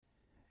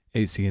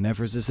Hey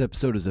CNFers, this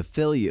episode is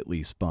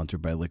affiliately sponsored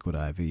by Liquid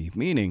IV,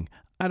 meaning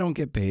I don't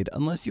get paid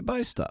unless you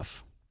buy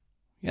stuff.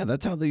 Yeah,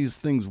 that's how these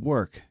things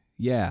work.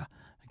 Yeah,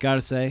 I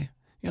gotta say,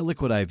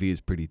 Liquid IV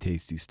is pretty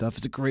tasty stuff.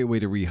 It's a great way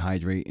to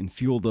rehydrate and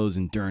fuel those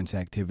endurance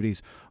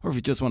activities, or if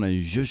you just want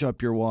to zhuzh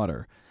up your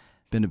water.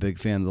 Been a big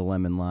fan of the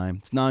lemon lime.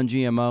 It's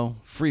non-GMO,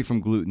 free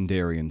from gluten,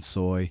 dairy, and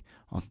soy.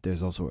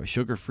 There's also a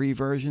sugar-free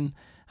version.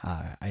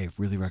 I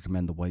really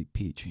recommend the white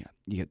peach.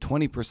 You get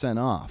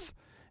 20% off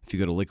if you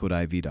go to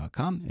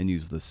liquidiv.com and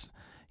use that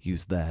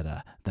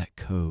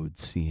code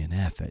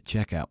CNF at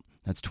checkout.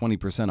 That's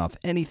 20% off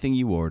anything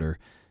you order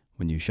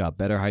when you shop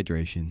Better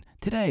Hydration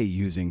today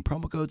using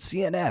promo code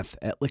CNF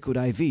at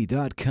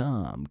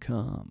liquidiv.com.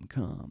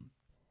 Come.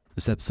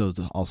 This episode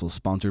is also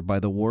sponsored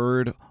by the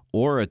word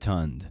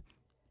orotund.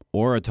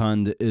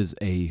 Orotund is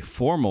a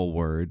formal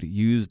word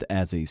used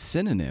as a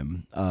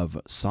synonym of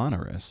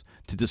sonorous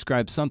to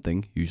describe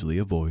something, usually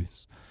a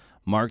voice,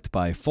 marked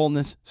by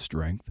fullness,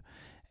 strength,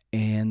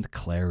 and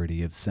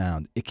clarity of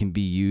sound. It can be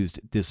used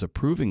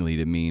disapprovingly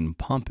to mean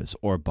pompous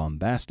or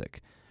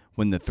bombastic.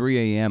 When the 3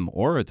 a.m.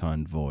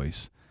 orotund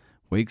voice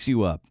wakes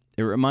you up,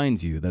 it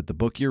reminds you that the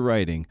book you're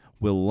writing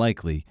will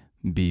likely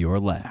be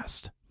your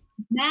last.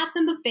 Maps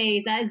and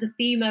buffets, that is the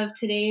theme of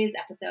today's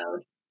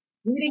episode.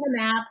 Reading a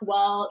map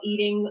while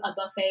eating a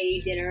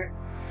buffet dinner.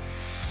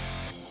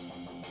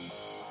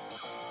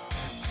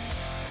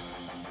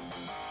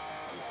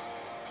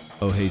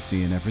 Oh, hey,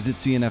 CNFers,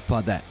 it's CNF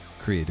Pod, that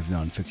creative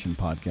nonfiction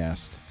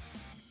podcast.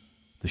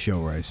 The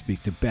show where I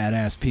speak to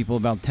badass people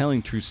about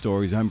telling true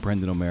stories. I'm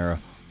Brendan O'Mara.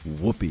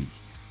 Whoopee.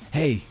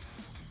 Hey,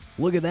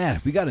 look at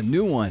that. We got a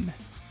new one.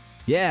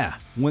 Yeah,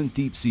 went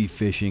deep sea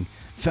fishing,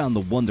 found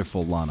the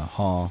wonderful Lana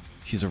Hall.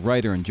 She's a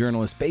writer and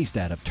journalist based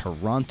out of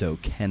Toronto,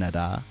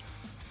 Canada.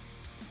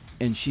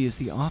 And she is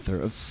the author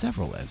of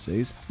several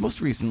essays.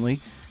 Most recently,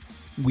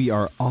 We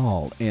Are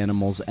All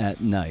Animals at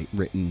Night,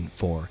 written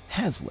for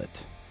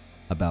Hazlitt,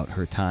 about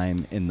her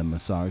time in the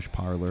massage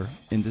parlor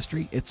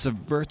industry. It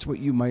subverts what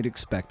you might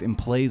expect and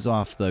plays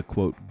off the,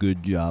 quote,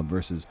 good job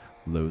versus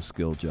low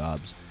skill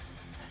jobs,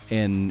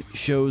 and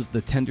shows the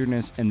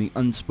tenderness and the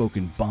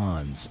unspoken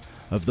bonds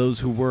of those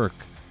who work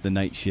the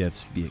night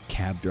shifts, be it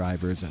cab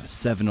drivers,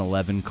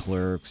 7-Eleven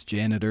clerks,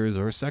 janitors,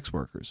 or sex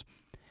workers.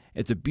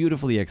 It's a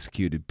beautifully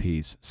executed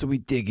piece, so we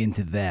dig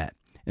into that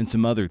and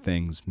some other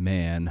things,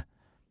 man.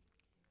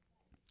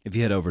 If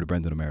you head over to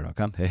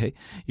BrendanO'Mara.com,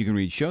 you can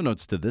read show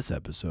notes to this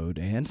episode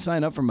and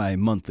sign up for my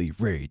monthly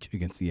Rage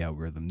Against the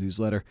Algorithm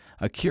newsletter,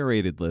 a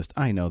curated list.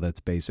 I know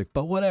that's basic,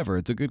 but whatever,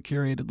 it's a good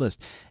curated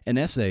list. An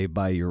essay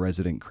by your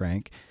resident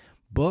crank,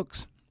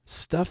 books,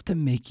 stuff to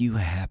make you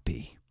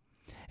happy.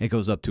 It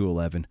goes up to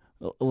 11.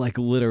 Like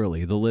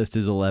literally, the list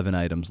is 11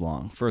 items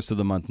long. First of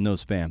the month, no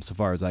spam, so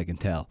far as I can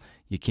tell.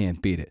 You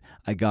can't beat it.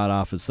 I got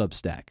off of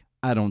Substack.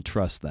 I don't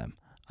trust them.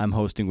 I'm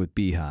hosting with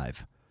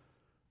Beehive.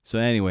 So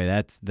anyway,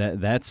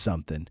 that's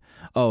something.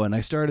 Oh, and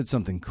I started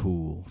something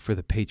cool for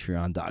the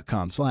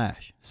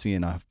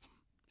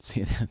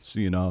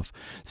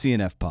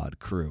patreon.com/CNF pod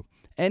crew.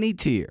 Any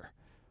tier.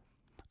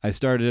 I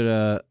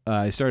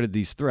started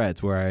these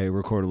threads where I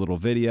record a little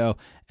video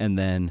and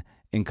then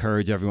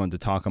encourage everyone to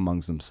talk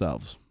amongst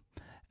themselves.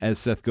 As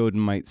Seth Godin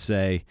might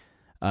say,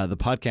 the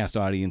podcast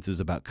audience is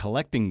about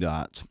collecting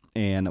dots,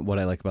 and what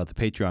I like about the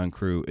Patreon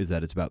crew is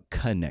that it's about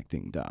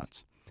connecting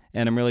dots.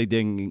 And I'm really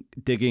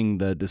digging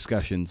the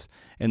discussions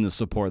and the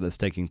support that's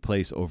taking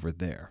place over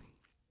there.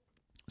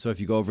 So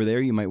if you go over there,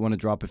 you might want to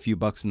drop a few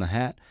bucks in the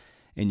hat,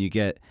 and you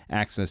get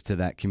access to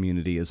that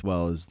community as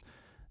well as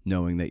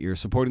knowing that you're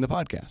supporting the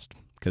podcast,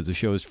 because the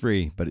show is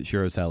free, but it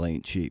sure as hell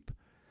ain't cheap.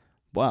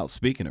 Well,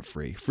 speaking of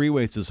free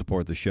ways to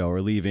support the show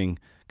are leaving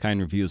kind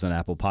reviews on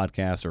Apple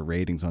Podcasts or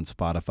ratings on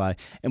Spotify.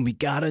 And we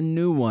got a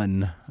new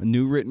one, a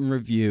new written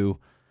review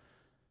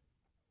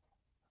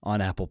on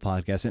Apple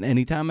Podcasts. And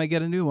anytime I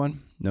get a new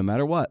one, no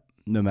matter what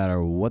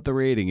the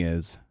rating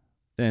is,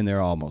 then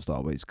they're almost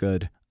always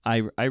good.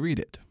 I read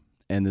it.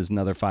 And there's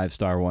another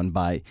 5-star one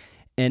by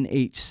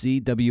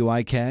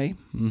NHCWIK.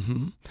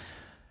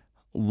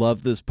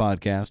 Love this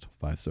podcast.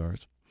 5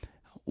 stars.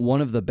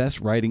 One of the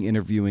best writing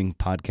interviewing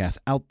podcasts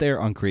out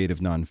there on creative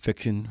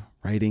nonfiction,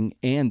 writing,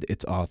 and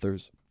its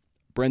authors.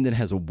 Brendan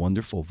has a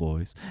wonderful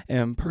voice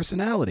and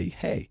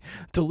personality,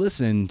 to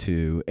listen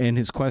to, and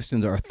his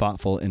questions are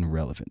thoughtful and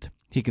relevant.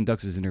 He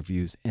conducts his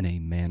interviews in a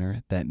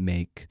manner that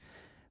make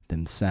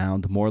them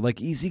sound more like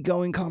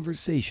easygoing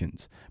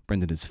conversations.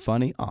 Brendan is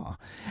funny,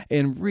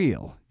 and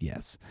real,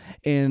 yes,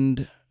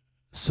 and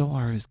so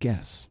are his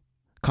guests.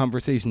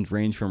 Conversations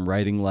range from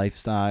writing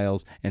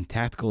lifestyles and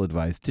tactical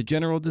advice to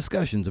general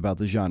discussions about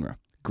the genre.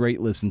 Great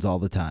listens all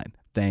the time.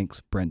 Thanks,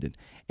 Brendan.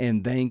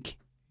 And thank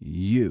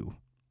you,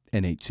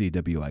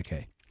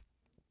 NHCWIK.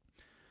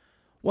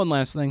 One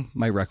last thing,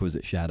 my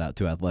requisite shout out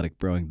to Athletic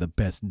Brewing, the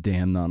best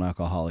damn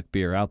non-alcoholic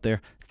beer out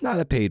there. It's not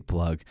a paid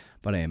plug,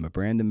 but I am a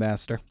brand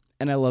ambassador,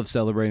 and I love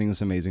celebrating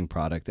this amazing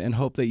product and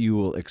hope that you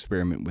will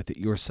experiment with it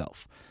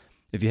yourself.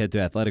 If you head to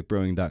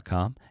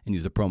athleticbrewing.com and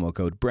use the promo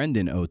code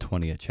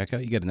BrendanO20 at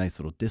checkout, you get a nice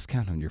little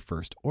discount on your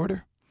first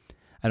order.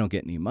 I don't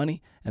get any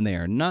money, and they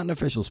are not an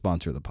official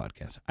sponsor of the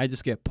podcast. I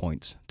just get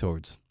points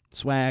towards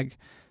swag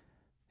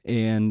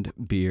and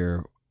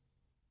beer,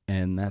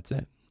 and that's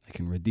it. I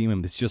can redeem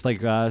them. It's just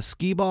like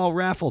skee ball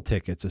raffle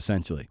tickets,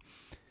 essentially.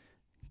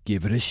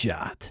 Give it a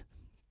shot.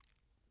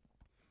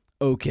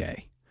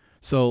 Okay,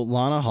 so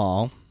Lana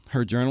Hall,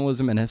 her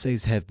journalism and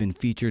essays have been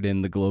featured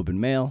in the Globe and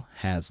Mail,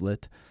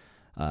 Hazlitt,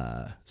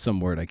 some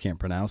word I can't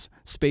pronounce,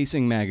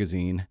 Spacing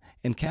Magazine,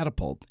 and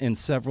Catapult, and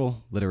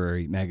several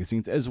literary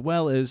magazines, as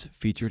well as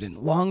featured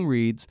in Long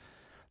Reads,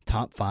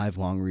 Top 5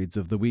 Long Reads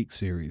of the Week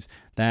series.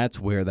 That's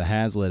where the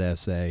Hazlitt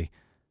essay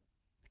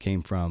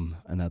came from,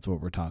 and that's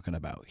what we're talking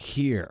about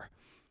here.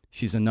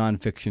 She's a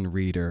nonfiction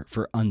reader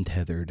for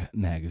Untethered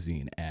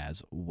magazine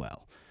as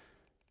well.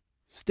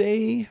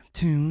 Stay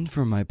tuned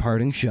for my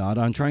parting shot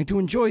on trying to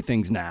enjoy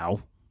things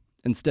now,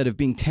 instead of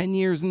being 10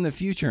 years in the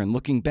future and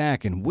looking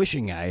back and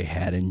wishing I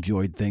had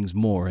enjoyed things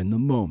more in the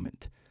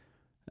moment.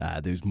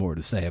 There's more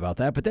to say about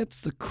that, but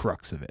that's the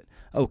crux of it.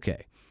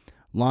 Okay,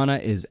 Lana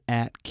is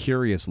at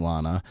Curious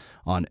Lana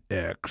on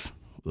X.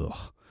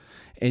 Ugh.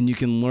 And you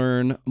can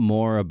learn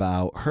more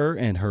about her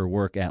and her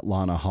work at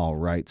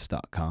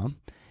lanahallwrites.com.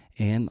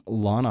 And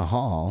Lana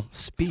Hall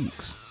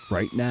speaks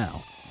right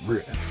now.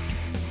 Riff.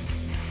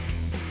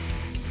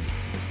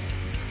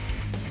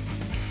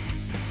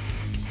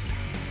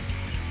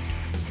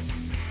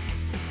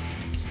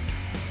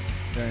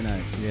 Very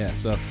nice. Yeah.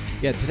 So,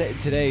 yeah,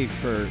 today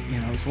for,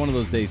 it's one of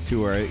those days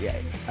too where,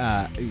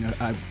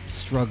 I'm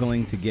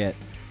struggling to get,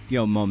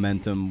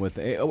 momentum with,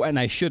 and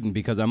I shouldn't,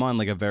 because I'm on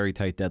like a very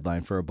tight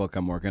deadline for a book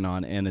I'm working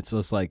on. And it's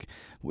just like,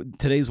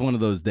 today's one of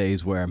those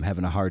days where I'm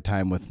having a hard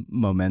time with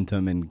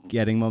momentum and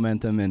getting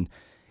momentum. And,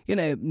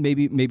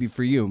 maybe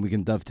for you, and we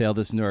can dovetail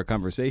this into our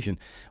conversation,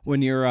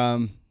 when you're,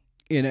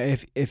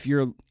 if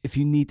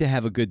you need to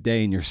have a good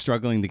day and you're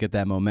struggling to get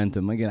that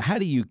momentum, like, how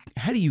do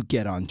you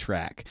get on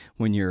track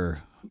when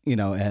you're,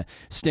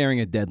 staring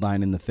a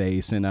deadline in the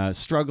face and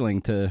struggling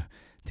to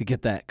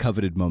get that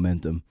coveted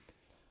momentum?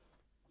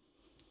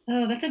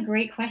 Oh, that's a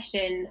great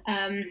question.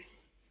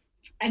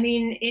 I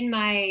mean, in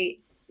my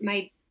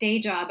day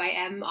job, I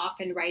am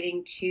often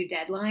writing to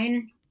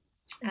deadline,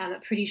 a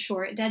pretty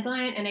short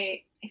deadline, and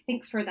I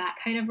think for that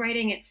kind of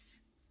writing, it's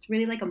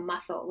really like a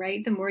muscle,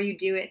 right? The more you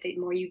do it, the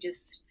more you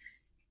just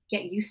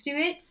get used to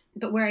it.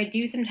 But where I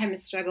do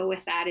sometimes struggle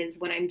with that is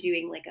when I'm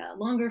doing like a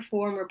longer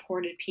form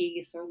reported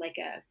piece or like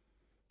a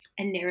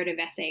narrative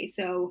essay.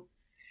 So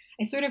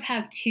I sort of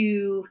have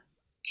two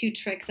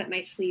tricks up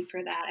my sleeve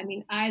for that. I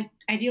mean, I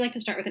do like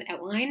to start with an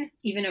outline,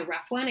 even a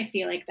rough one. I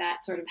feel like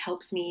that sort of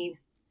helps me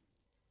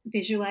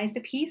visualize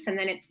the piece, and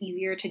then it's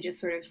easier to just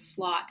sort of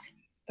slot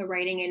the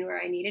writing in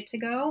where I need it to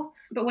go.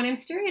 But when I'm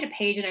staring at a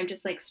page and I'm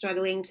just like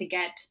struggling to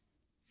get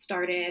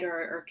started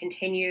or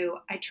continue,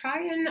 I try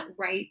and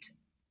write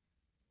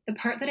the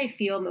part that I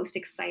feel most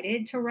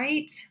excited to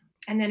write,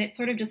 and then it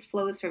sort of just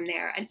flows from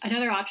there.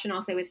 Another option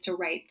also is to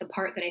write the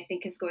part that I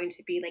think is going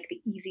to be like the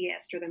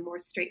easiest or the more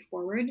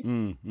straightforward.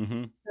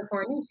 Mm-hmm. So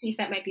for a news piece,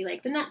 that might be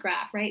like the nut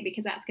graph, right?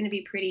 Because that's going to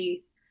be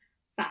pretty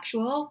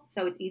factual.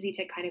 So it's easy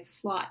to kind of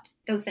slot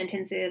those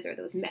sentences or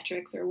those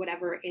metrics or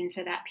whatever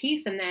into that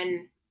piece. And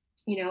then,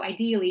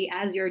 ideally,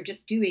 as you're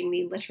just doing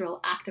the literal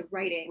act of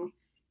writing,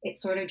 it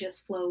sort of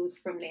just flows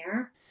from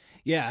there.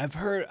 Yeah, I've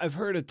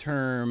heard a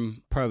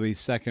term probably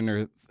second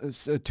or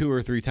 2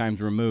 or 3 times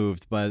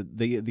removed, but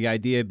the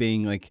idea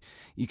being like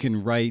you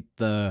can write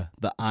the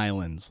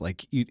islands,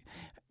 like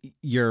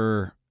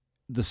the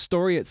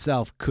story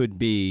itself could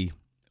be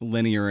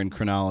linear in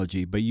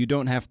chronology, but you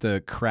don't have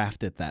to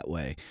craft it that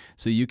way.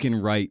 So you can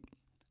write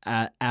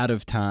out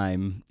of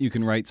time. You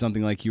can write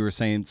something like you were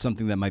saying,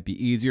 something that might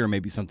be easier, or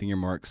maybe something you're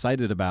more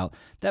excited about.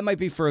 That might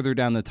be further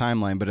down the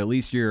timeline, but at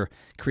least you're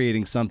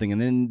creating something,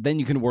 and then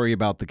you can worry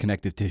about the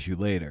connective tissue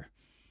later.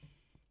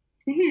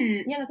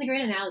 Mm-hmm. Yeah, that's a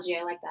great analogy.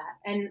 I like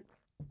that. And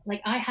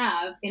like I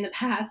have in the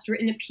past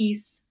written a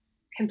piece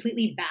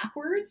completely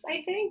backwards,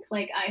 I think.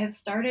 Like I have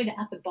started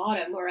at the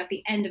bottom or at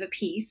the end of a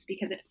piece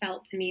because it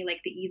felt to me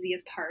like the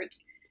easiest part,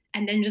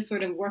 and then just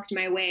sort of worked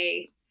my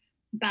way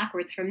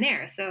backwards from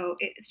there. So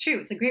it's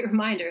true. It's a great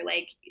reminder.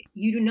 Like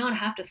you do not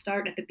have to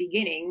start at the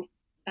beginning.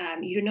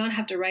 You do not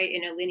have to write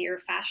in a linear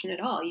fashion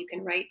at all. You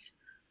can write,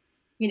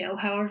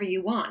 however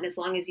you want, as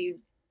long as you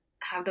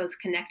have those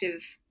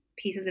connective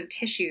pieces of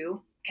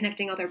tissue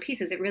connecting other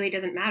pieces. It really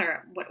doesn't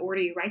matter what order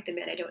you write them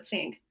in, I don't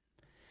think.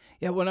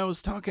 Yeah, when I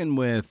was talking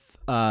with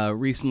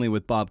recently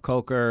with Bob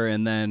Coker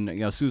and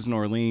then Susan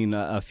Orlean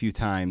a few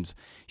times,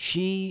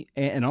 she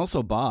and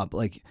also Bob,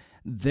 like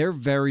they're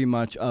very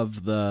much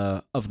of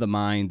the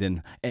mind,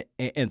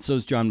 and so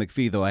is John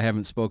McPhee, though I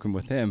haven't spoken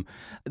with him,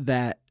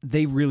 that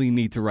they really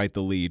need to write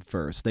the lead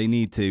first. They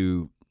need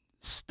to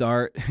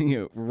start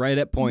right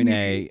at point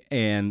A,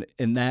 and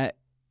that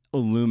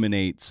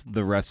illuminates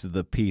the rest of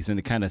the piece, and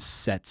it kind of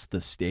sets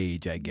the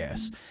stage, I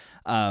guess.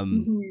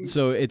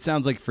 So it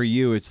sounds like for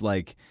you, it's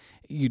like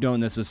you don't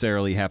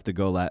necessarily have to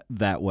go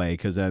that way,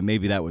 because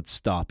maybe that would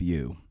stop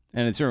you,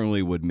 and it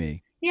certainly would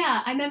me.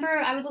 Yeah, I remember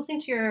I was listening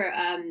to your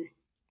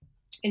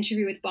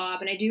interview with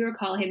Bob, and I do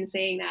recall him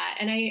saying that.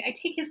 And I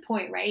take his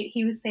point, right?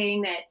 He was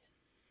saying that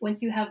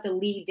once you have the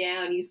lead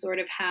down, you sort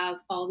of have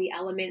all the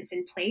elements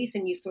in place,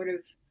 and you sort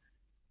of,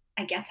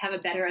 I guess, have a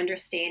better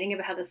understanding of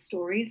how the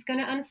story's going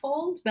to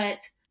unfold.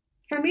 But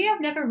for me,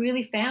 I've never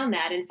really found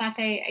that. In fact,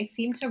 I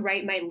seem to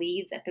write my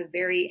leads at the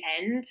very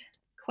end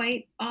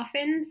quite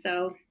often.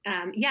 So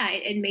yeah,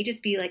 it may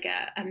just be like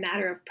a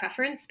matter of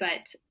preference,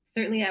 but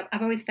certainly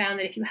I've always found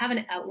that if you have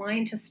an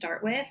outline to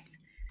start with,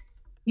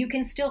 you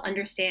can still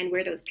understand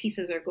where those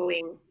pieces are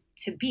going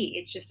to be.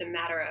 It's just a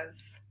matter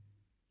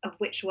of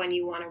which one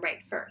you want to write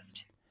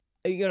first.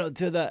 You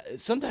know,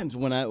 sometimes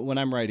when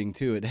I'm writing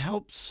too, it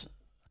helps.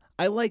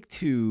 I like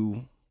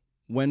to,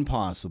 when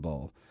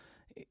possible,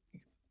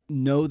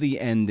 know the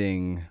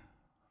ending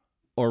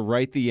or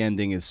write the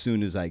ending as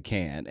soon as I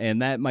can.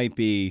 And that might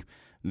be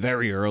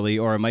very early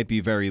or it might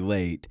be very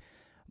late.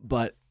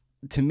 But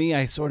to me,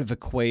 I sort of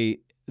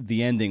equate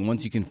the ending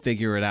once you can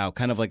figure it out,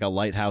 kind of like a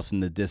lighthouse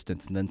in the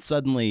distance. And then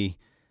suddenly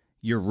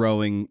you're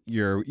rowing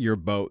your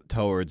boat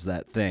towards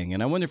that thing.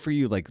 And I wonder for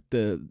you, like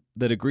the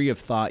degree of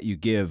thought you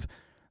give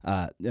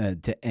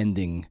to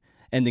ending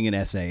an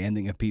essay,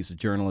 ending a piece of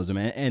journalism,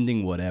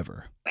 ending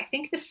whatever. I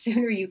think the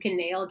sooner you can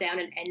nail down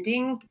an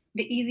ending,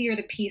 the easier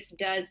the piece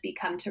does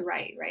become to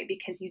write, right?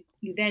 Because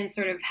you then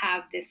sort of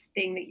have this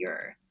thing that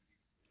you're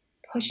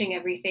pushing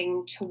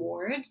everything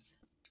towards.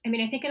 I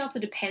mean, I think it also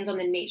depends on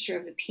the nature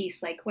of the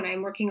piece. Like when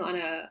I'm working on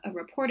a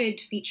reported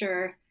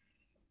feature,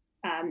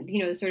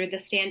 sort of the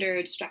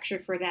standard structure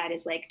for that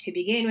is like to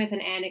begin with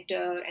an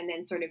anecdote and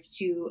then sort of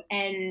to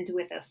end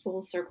with a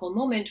full circle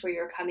moment where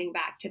you're coming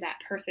back to that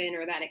person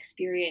or that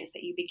experience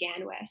that you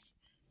began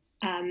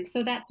with.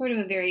 So that's sort of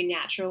a very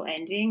natural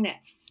ending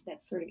that's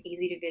sort of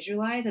easy to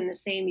visualize. And the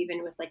same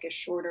even with like a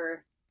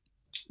shorter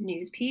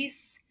news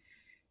piece.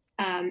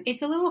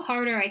 It's a little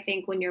harder, I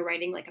think, when you're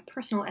writing like a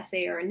personal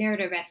essay or a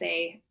narrative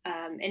essay.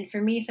 And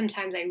for me,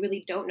 sometimes I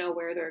really don't know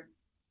where they're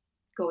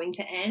going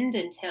to end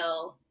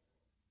until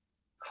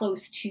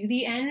close to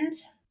the end.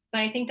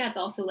 But I think that's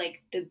also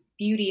like the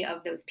beauty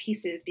of those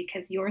pieces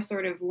because you're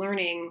sort of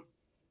learning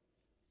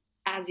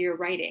as you're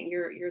writing.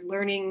 You're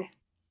learning,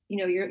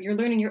 you're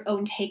learning your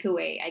own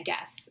takeaway, I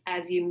guess,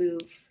 as you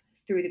move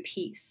through the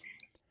piece.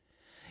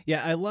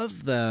 Yeah, I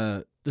love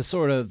the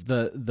sort of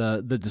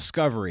the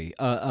discovery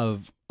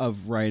of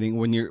writing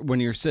when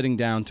you're sitting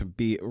down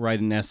to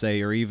write an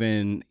essay, or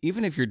even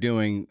if you're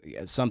doing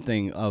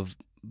something of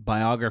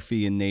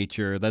biography in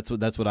nature. That's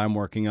what I'm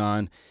working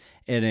on,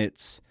 and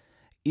it's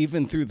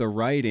even through the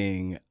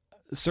writing,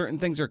 certain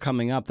things are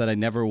coming up that I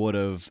never would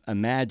have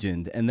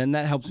imagined, and then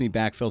that helps me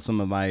backfill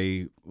some of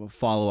my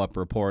follow-up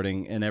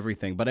reporting and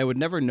everything. But I would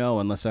never know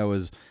unless I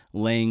was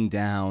laying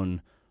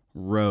down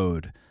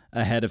road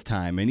ahead of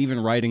time, and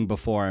even writing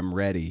before I'm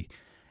ready.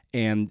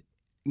 And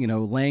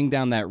laying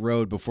down that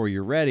road before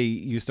you're ready,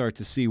 you start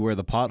to see where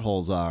the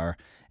potholes are,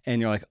 and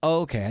you're like,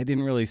 oh, okay, I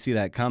didn't really see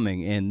that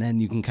coming. And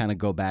then you can kind of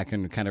go back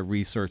and kind of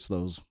research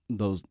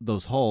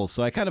those holes.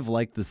 So I kind of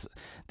like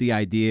the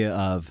idea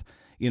of,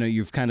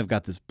 you've kind of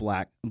got this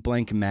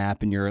blank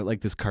map, and you're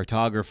like this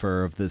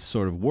cartographer of this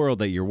sort of world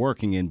that you're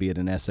working in, be it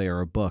an essay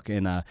or a book,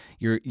 and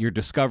you're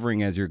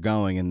discovering as you're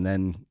going, and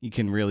then you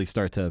can really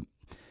start to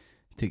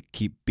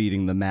keep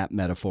beating the map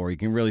metaphor. You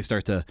can really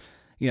start to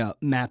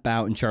map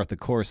out and chart the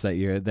course that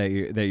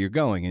you're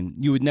going, and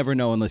you would never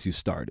know unless you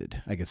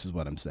started, I guess is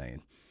what I'm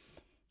saying.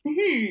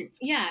 Mm-hmm.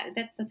 Yeah,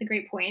 that's a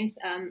great point.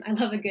 I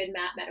love a good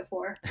map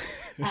metaphor.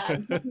 You're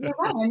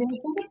right. I mean, I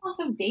think it's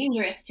also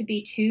dangerous to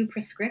be too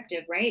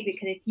prescriptive, right?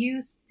 Because if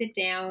you sit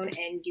down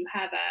and you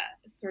have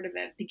a sort of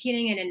a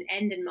beginning and an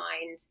end in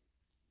mind,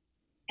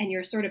 and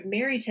you're sort of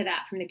married to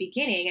that from the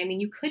beginning, I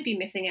mean, you could be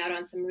missing out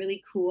on some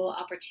really cool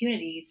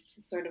opportunities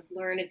to sort of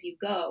learn as you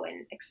go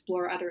and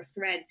explore other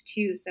threads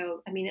too.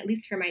 So, I mean, at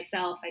least for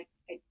myself,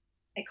 I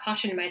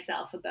caution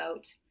myself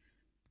about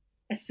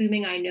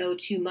assuming I know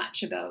too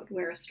much about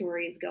where a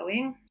story is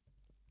going.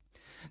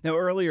 Now,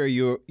 earlier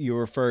you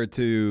referred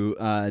to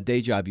a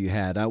day job you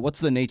had. What's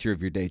the nature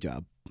of your day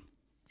job?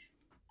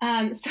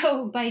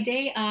 So by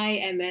day, I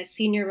am a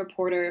senior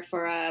reporter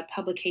for a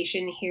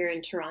publication here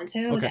in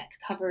Toronto Okay. that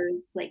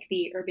covers like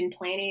the urban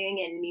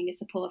planning and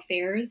municipal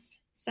affairs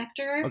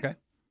sector. Okay.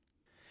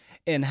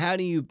 And how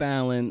do you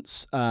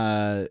balance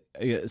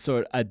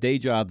so a day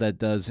job that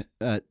does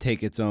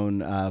take its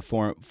own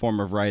form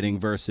of writing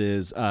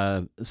versus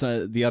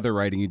so the other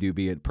writing you do,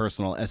 be it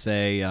personal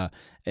essay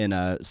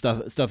and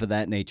stuff of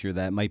that nature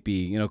that might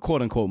be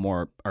quote unquote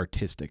more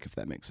artistic, if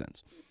that makes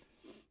sense?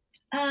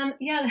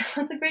 Yeah,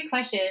 that's a great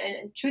question,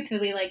 and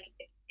truthfully, like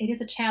it is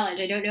a challenge.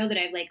 I don't know that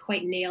I've like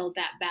quite nailed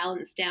that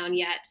balance down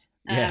yet.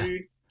 Yeah,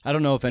 I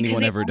don't know if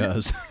anyone ever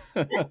does.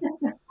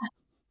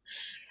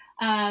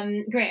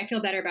 Great, I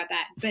feel better about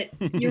that. But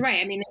you're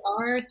right. I mean,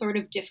 there are sort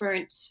of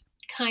different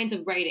kinds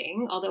of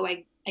writing, although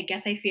I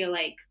guess I feel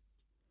like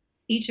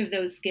each of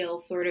those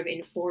skills sort of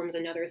informs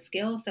another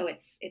skill. So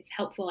it's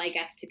helpful, I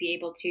guess, to be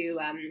able to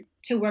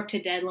work to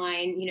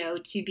deadline,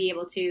 to be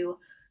able to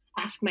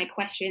ask my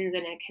questions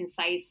in a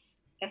concise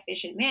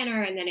efficient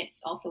manner. And then it's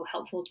also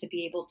helpful to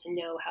be able to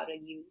know how to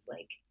use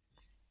like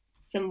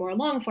some more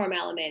long form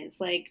elements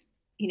like,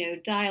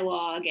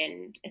 dialogue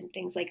and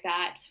things like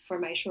that for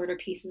my shorter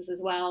pieces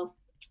as well.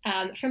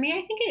 For me,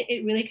 I think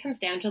it really comes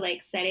down to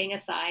like setting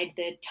aside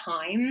the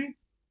time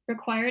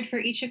required for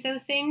each of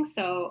those things.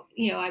 So,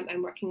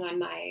 I'm working on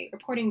my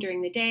reporting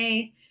during the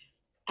day.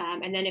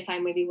 And then if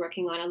I'm maybe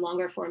working on a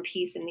longer form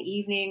piece in the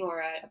evening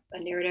or a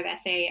narrative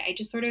essay, I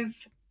just sort of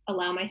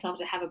allow myself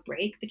to have a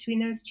break between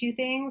those two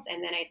things.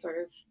 And then I sort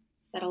of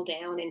settle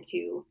down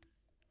into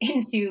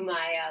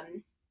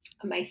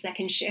my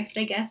second shift,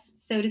 I guess,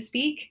 so to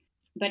speak.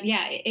 But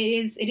yeah,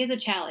 it is a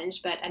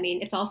challenge. But I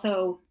mean, it's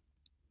also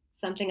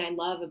something I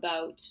love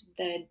about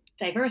the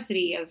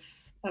diversity of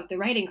the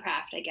writing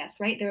craft, I guess,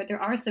 right?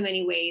 There are so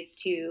many ways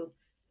to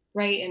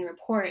write and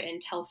report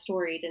and tell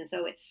stories, and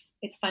so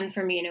it's fun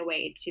for me in a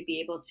way to be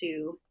able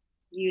to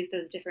use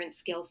those different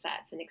skill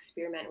sets and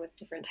experiment with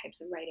different types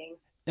of writing.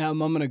 Now, a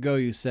moment ago,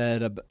 you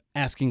said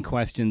asking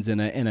questions in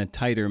a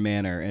tighter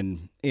manner,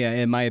 and yeah,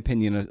 in my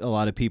opinion, a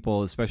lot of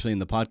people, especially in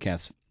the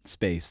podcast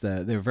space,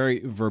 they're very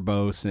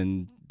verbose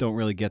and don't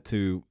really get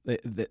to.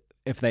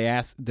 If they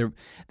ask,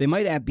 they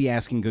might be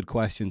asking good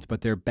questions,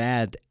 but they're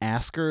bad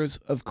askers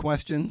of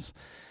questions.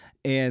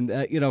 And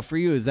for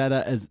you, is that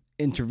as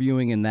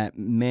interviewing in that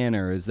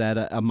manner? Is that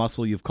a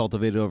muscle you've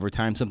cultivated over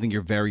time? Something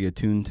you're very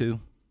attuned to?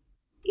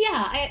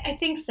 Yeah, I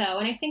think so,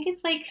 and I think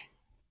it's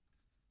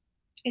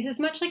as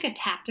much like a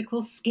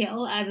tactical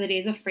skill as it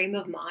is a frame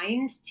of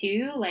mind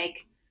too.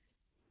 Like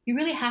you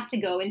really have to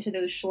go into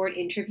those short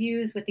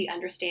interviews with the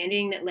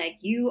understanding that like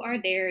you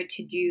are there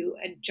to do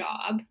a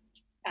job.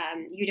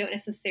 You don't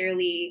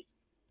necessarily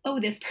owe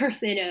this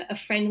person a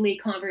friendly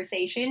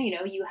conversation.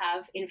 You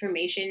have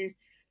information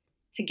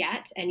to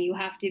get, and you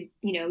have to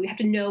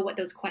know what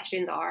those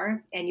questions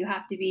are, and you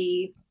have to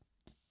be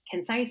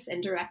concise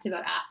and direct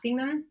about asking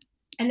them.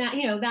 And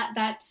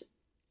that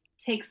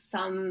takes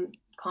some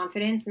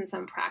confidence and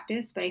some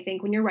practice. But I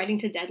think when you're writing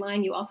to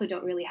deadline, you also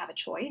don't really have a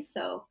choice.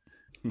 So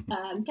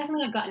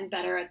definitely I've gotten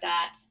better at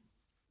that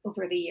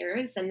over the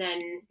years. And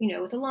then,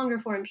 with a longer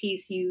form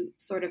piece, you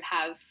sort of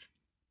have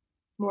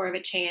more of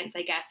a chance,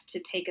 I guess, to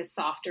take a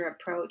softer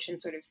approach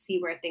and sort of see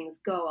where things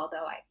go.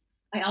 Although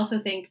I also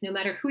think no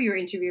matter who you're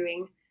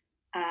interviewing,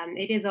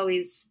 it is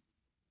always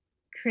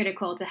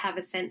critical to have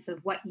a sense of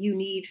what you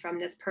need from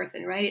this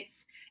person, right?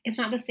 It's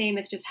not the same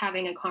as just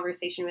having a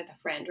conversation with a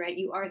friend, right?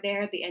 You are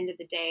there at the end of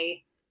the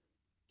day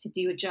to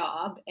do a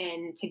job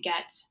and to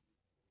get,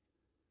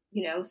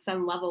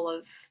 some level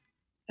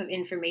of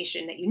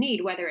information that you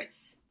need, whether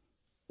it's,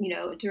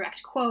 a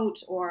direct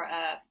quote or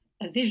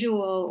a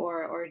visual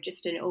or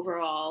just an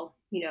overall,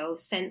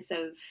 sense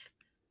of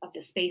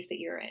the space that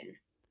you're in.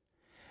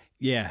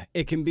 Yeah,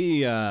 it can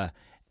be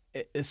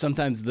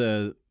sometimes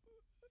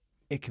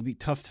it can be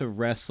tough to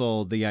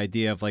wrestle the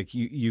idea of like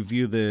you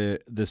view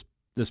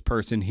this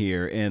person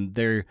here and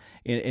they're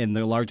in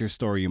the larger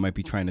story you might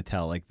be trying to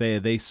tell, like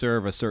they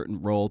serve a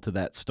certain role to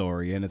that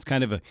story, and it's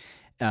kind of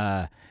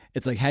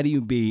it's like, how do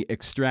you be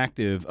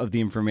extractive of the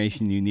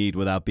information you need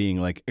without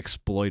being like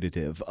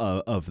exploitative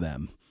of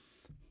them?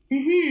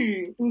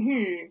 It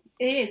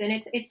is,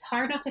 and it's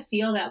hard not to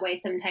feel that way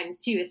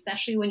sometimes too,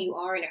 especially when you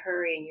are in a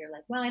hurry and you're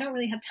like, well, I don't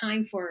really have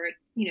time for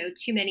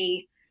too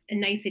many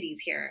niceties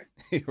here.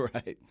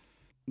 Right.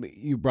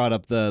 You brought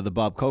up the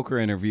Bob Coker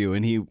interview,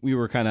 and he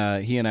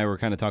and I were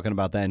kind of talking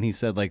about that, and he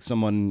said like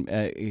someone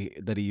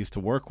that he used to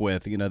work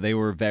with, they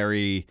were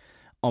very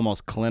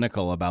almost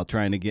clinical about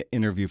trying to get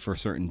interview for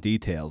certain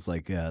details,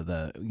 like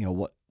the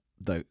what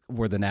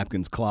were the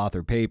napkins cloth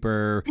or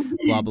paper,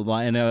 blah blah blah.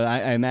 And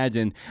I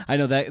imagine, I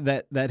know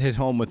that hit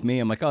home with me.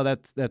 I'm like, oh,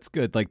 that's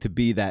good, like to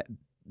be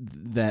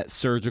that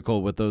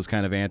surgical with those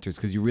kind of answers,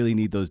 because you really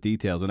need those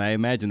details. And I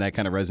imagine that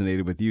kind of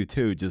resonated with you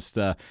too. Just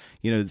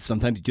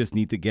sometimes you just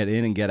need to get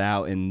in and get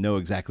out and know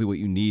exactly what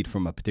you need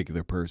from a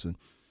particular person.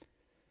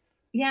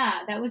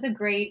 Yeah, that was a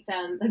great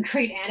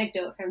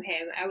anecdote from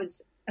him. I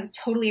was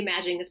totally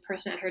imagining this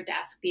person at her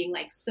desk being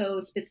like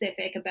so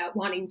specific about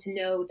wanting to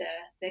know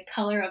the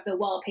color of the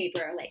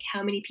wallpaper, like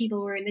how many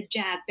people were in the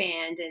jazz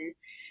band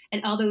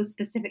and all those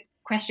specific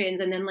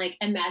questions, and then like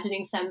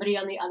imagining somebody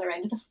on the other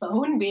end of the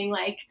phone being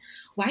like,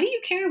 "Why do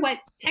you care what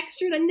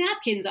texture the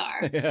napkins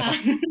are?"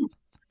 Yeah.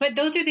 But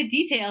those are the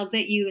details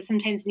that you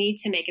sometimes need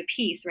to make a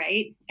piece,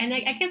 right? And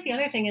I guess the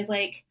other thing is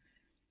like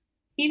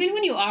even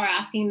when you are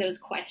asking those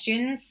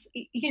questions,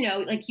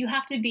 like you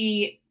have to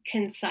be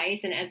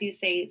concise and, as you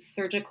say,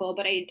 surgical.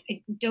 But I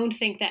don't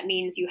think that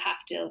means you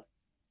have to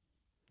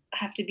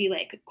be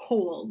like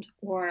cold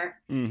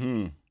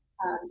Mm-hmm.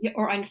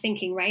 or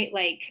unthinking, right?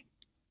 Like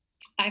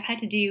I've had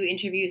to do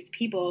interviews with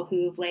people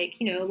who've like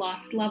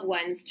lost loved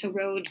ones to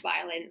road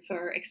violence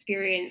or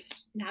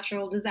experienced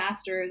natural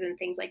disasters and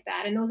things like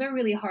that, and those are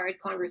really hard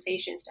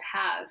conversations to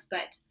have.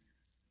 But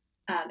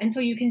and so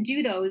you can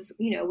do those,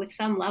 with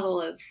some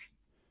level of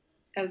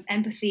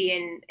empathy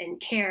and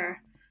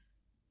care,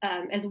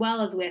 as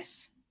well as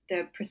with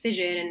the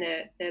precision and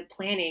the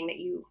planning that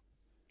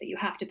you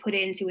have to put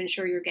in to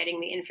ensure you're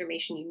getting the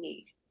information you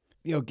need.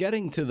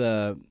 getting to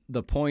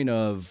the point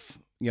of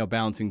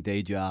balancing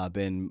day job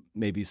and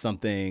maybe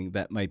something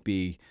that might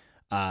be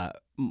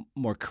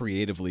more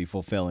creatively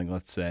fulfilling.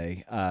 Let's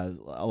say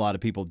a lot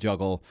of people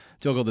juggle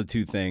the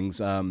two things.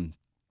 And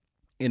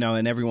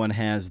everyone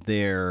has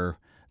their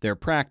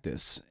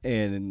practice.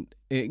 And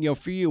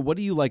for you, what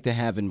do you like to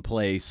have in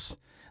place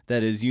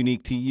that is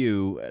unique to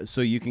you,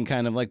 so you can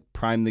kind of like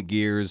prime the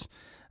gears,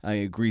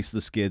 grease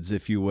the skids,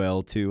 if you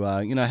will, to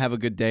have a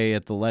good day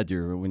at the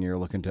ledger when you're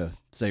looking to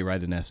say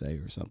write an essay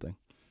or something.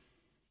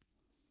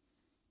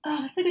 Oh,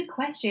 that's a good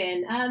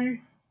question.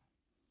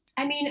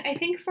 I mean, I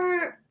think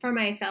for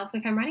myself,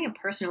 if I'm writing a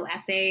personal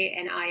essay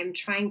and I am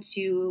trying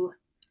to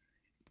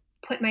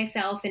put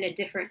myself in a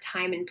different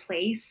time and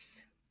place,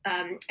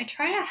 I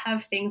try to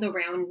have things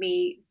around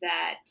me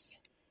that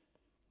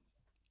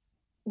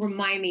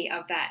remind me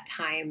of that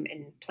time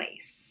and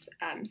place.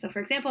 So, for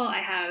example, I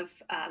have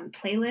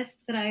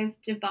playlists that I've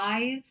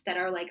devised that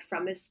are like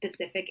from a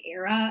specific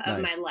era of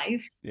my Nice.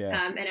 life.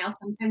 Yeah. And I'll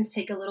sometimes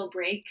take a little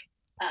break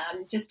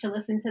just to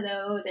listen to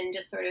those and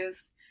just sort of,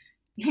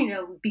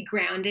 be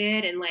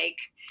grounded and like,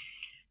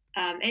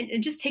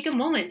 and just take a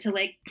moment to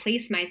like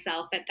place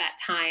myself at that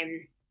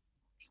time.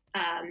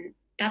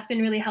 That's been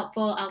really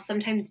helpful. I'll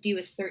sometimes do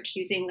a search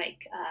using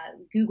like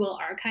Google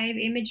Archive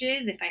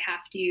images if I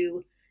have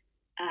to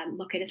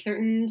look at a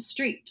certain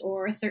street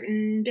or a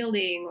certain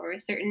building or a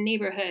certain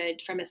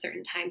neighborhood from a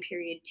certain time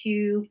period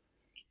too.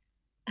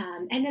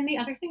 And then the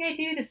other thing I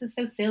do, this is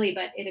so silly,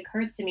 but it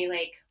occurs to me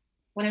like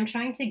when I'm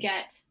trying to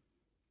get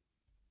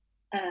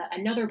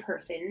another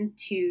person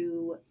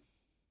to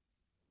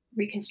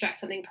reconstruct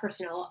something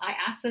personal, I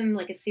ask them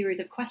like a series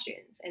of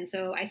questions. And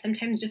so I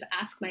sometimes just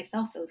ask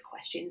myself those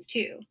questions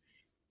too.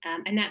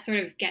 And that sort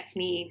of gets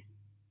me,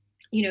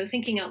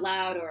 thinking out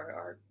loud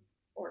or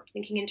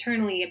thinking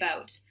internally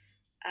about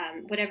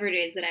whatever it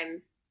is that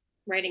I'm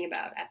writing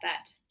about at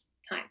that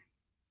time.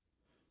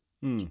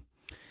 Hmm.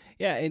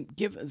 Yeah, and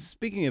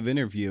speaking of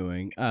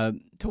interviewing,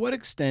 to what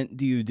extent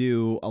do you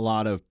do a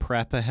lot of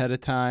prep ahead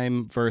of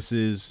time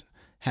versus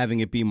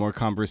having it be more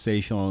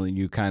conversational and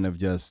you kind of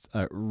just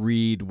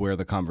read where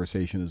the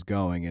conversation is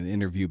going and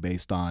interview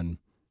based on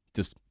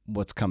just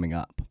what's coming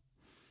up?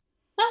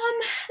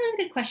 That's a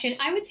good question.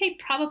 I would say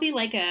probably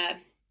like a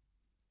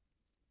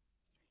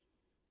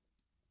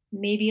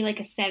maybe like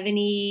a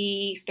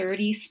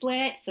 70-30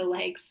 split. So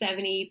like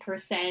 70%,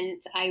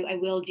 I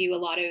will do a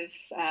lot of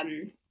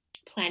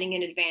planning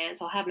in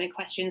advance. I'll have my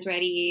questions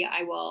ready.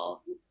 I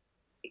will,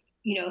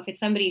 if it's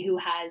somebody who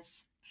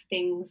has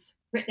things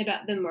written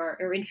about them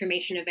or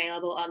information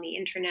available on the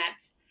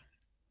internet,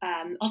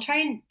 I'll try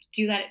and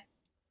do that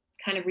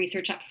kind of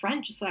research up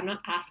front, just so I'm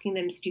not asking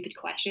them stupid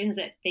questions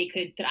that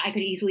I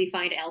could easily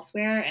find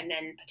elsewhere, and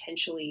then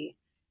potentially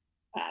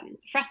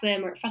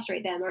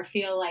frustrate them or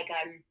feel like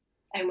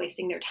I'm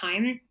wasting their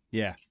time.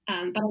 Yeah.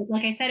 But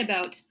like I said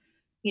about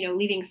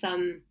leaving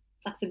some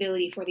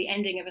flexibility for the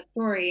ending of a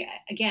story,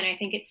 again, I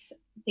think it's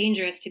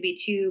dangerous to be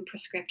too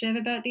prescriptive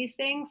about these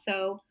things.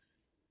 So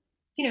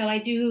I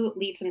do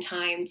leave some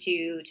time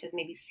to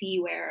maybe see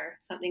where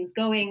something's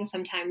going.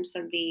 Sometimes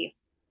somebody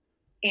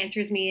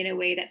answers me in a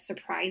way that's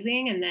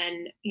surprising, and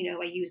then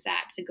I use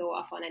that to go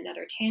off on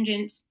another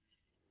tangent.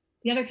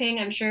 The other thing,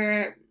 I'm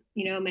sure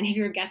many of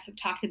your guests have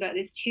talked about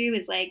this too,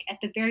 is like at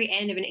the very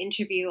end of an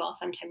interview, I'll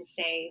sometimes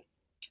say,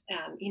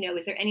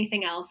 is there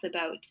anything else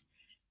about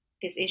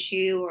this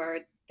issue or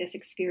this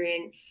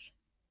experience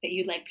that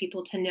you'd like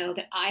people to know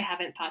that I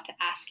haven't thought to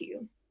ask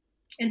you?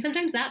 And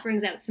sometimes that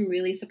brings out some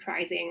really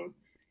surprising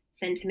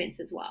sentiments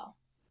as well.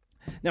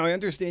 Now I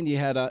understand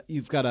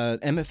you've got a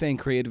MFA in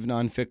creative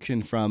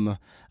nonfiction from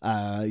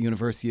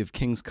University of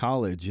King's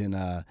College, and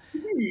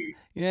Hmm.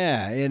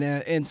 yeah,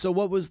 and so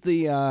what was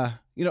the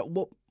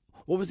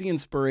what was the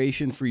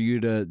inspiration for you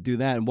to do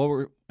that,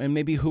 and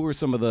maybe who were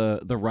some of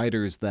the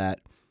writers that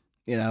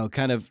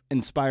kind of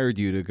inspired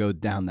you to go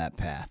down that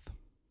path?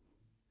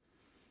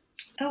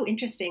 Oh,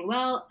 interesting.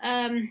 Well,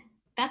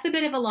 that's a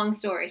bit of a long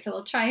story, so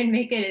I'll try and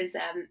make it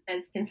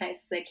as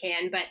concise as I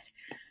can. But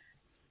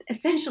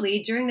essentially,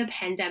 during the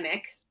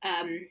pandemic,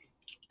 I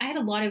had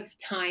a lot of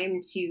time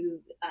to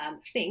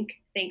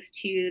think, thanks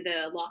to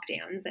the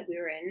lockdowns that we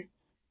were in.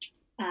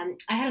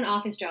 I had an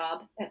office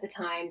job at the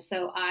time,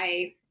 so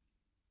I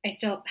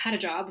still had a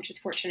job, which was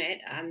fortunate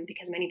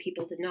because many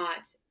people did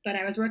not. But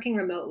I was working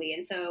remotely,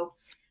 and so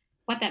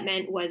what that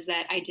meant was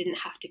that I didn't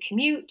have to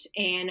commute,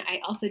 and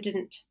I also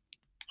didn't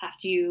have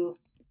to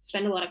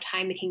spend a lot of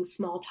time making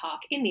small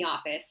talk in the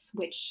office,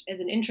 which as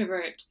an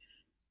introvert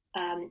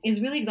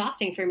is really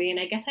exhausting for me. And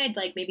I guess I'd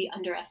like maybe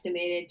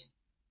underestimated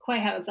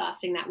quite how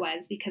exhausting that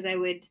was because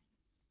I'd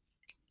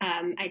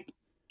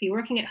be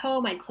working at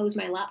home. I'd close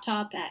my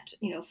laptop at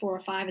 4 or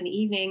 5 in the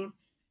evening,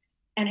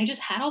 and I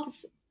just had all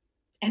this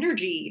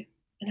energy.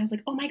 And I was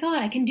like, oh my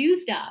God, I can do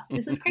stuff.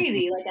 This is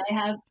crazy. Like, I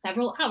have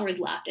several hours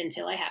left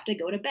until I have to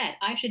go to bed.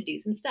 I should do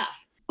some stuff,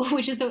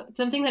 which is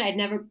something that I'd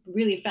never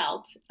really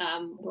felt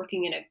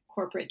working in a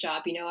corporate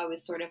job. I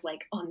was sort of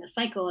like on the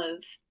cycle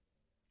of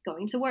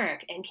going to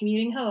work and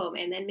commuting home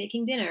and then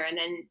making dinner and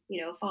then,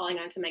 falling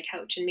onto my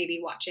couch and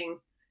maybe watching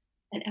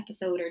an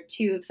episode or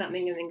two of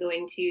something and then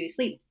going to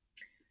sleep.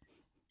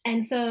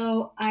 And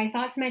so I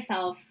thought to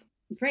myself,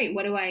 great,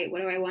 what do I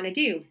want to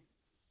do?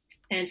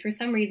 And for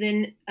some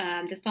reason,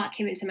 the thought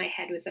came into my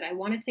head was that I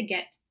wanted to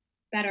get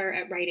better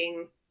at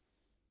writing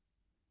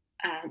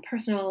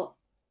personal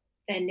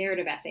and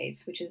narrative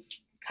essays, which is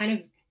kind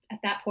of, at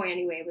that point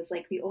anyway, was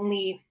like the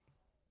only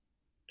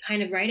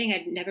kind of writing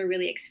I'd never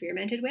really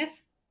experimented with.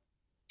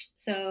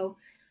 So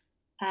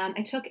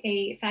I took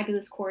a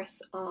fabulous course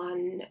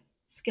on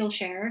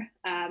Skillshare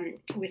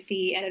with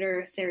the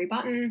editor Sari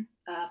Botten,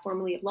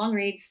 formerly of Long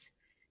Reads.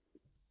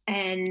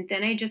 And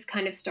then I just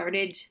kind of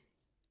started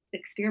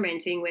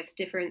experimenting with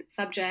different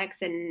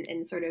subjects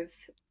and sort of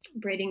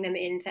braiding them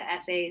into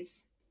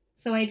essays.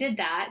 So I did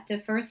that.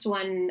 The first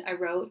one I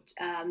wrote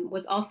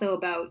was also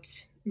about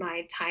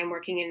my time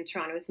working in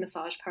Toronto's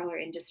massage parlor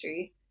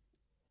industry.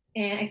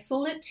 And I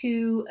sold it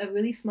to a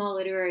really small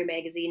literary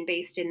magazine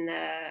based in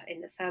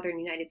the southern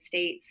United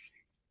States.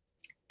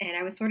 And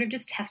I was sort of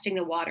just testing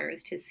the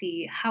waters to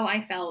see how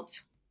I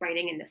felt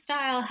writing in this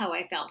style, how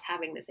I felt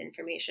having this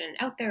information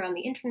out there on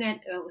the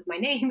internet with my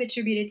name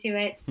attributed to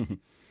it.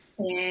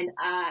 And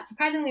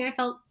surprisingly, I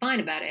felt fine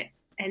about it.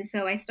 And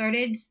so I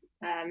started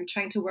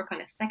trying to work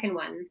on a second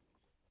one.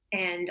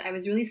 And I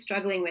was really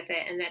struggling with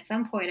it. And at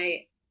some point,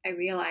 I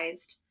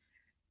realized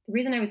the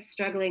reason I was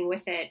struggling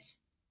with it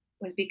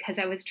was because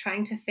I was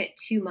trying to fit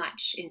too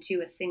much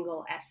into a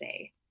single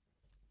essay.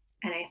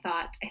 And I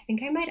thought, I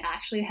think I might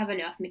actually have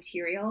enough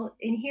material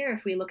in here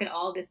if we look at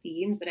all the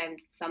themes that I'm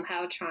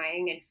somehow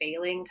trying and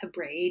failing to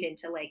braid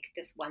into like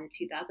this one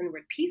 2,000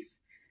 word piece.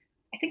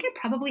 I think I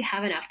probably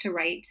have enough to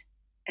write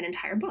an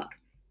entire book.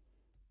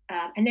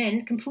 And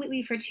then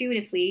completely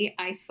fortuitously,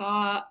 I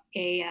saw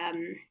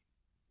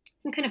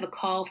some kind of a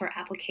call for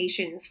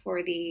applications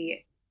for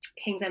the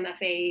King's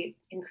MFA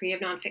in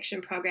Creative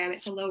Nonfiction program.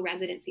 It's a low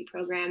residency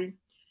program,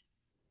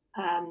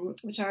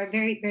 which are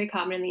very, very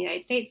common in the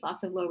United States.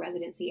 Lots of low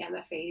residency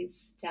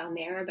MFAs down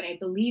there. But I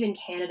believe in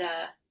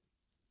Canada,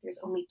 there's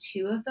only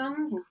 2 of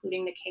them,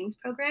 including the King's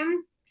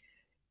program.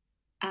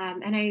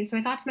 So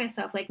I thought to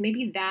myself, like,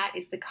 maybe that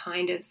is the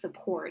kind of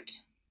support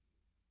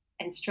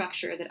and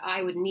structure that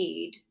I would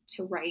need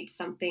to write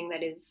something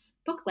that is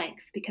book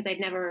length, because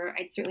I'd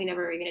certainly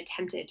never even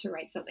attempted to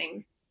write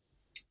something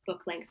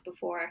book length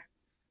before.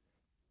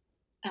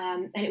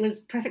 And it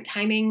was perfect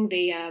timing.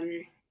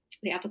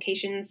 The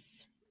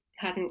applications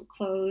hadn't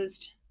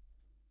closed.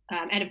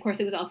 And of course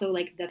it was also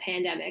like the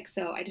pandemic.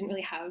 So I didn't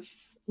really have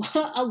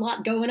a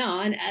lot going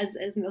on as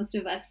most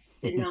of us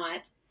did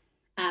not.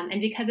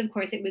 And because of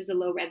course it was the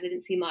low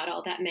residency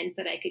model, that meant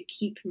that I could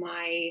keep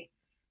my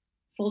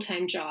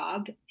full-time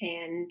job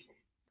and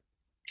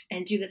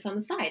do this on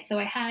the side. So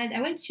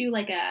I went to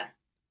like a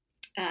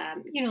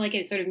like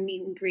a sort of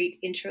meet and greet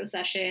intro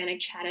session. I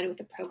chatted with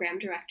the program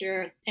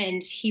director,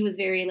 and he was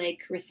very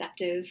like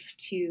receptive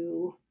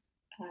to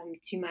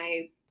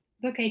my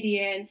book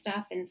idea and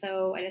stuff. And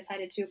so I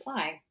decided to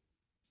apply.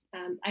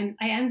 I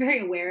am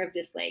very aware of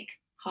this like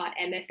hot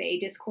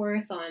MFA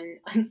discourse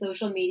on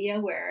social media,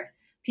 where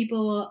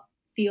people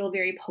feel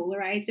very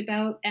polarized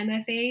about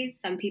MFAs.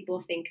 Some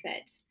people think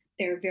that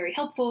they're very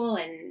helpful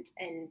and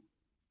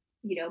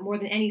more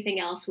than anything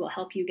else will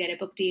help you get a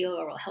book deal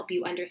or will help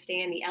you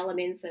understand the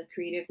elements of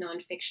creative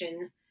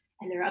nonfiction.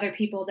 And there are other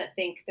people that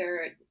think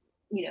they're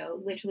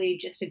literally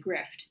just a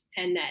grift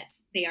and that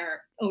they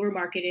are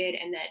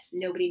overmarketed and that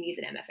nobody needs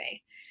an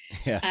MFA.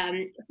 Yeah.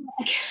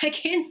 I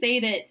can't say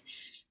that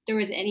there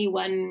was any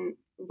one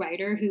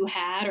writer who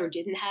had or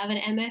didn't have an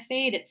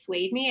MFA that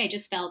swayed me. I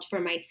just felt for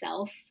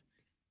myself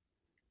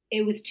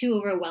it was too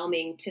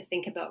overwhelming to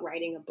think about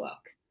writing a book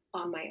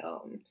on my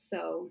own.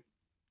 So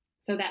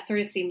that sort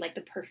of seemed like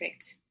the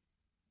perfect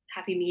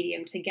happy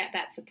medium to get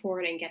that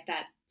support and get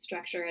that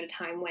structure at a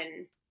time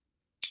when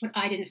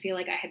I didn't feel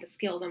like I had the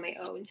skills on my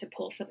own to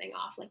pull something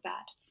off like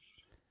that.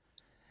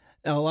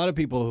 Now, a lot of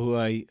people who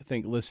I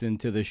think listen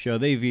to this show,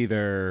 they've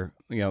either,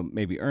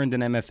 maybe earned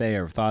an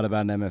MFA or thought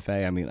about an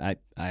MFA. I mean, I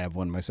have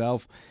one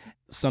myself.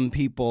 Some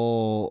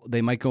people,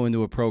 they might go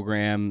into a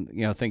program,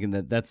 thinking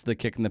that that's the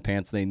kick in the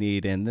pants they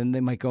need. And then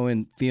they might go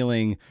in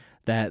feeling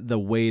that the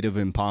weight of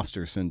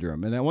imposter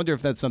syndrome. And I wonder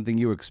if that's something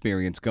you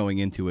experience going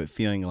into it,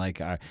 feeling like,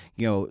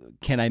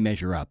 can I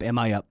measure up? Am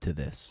I up to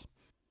this?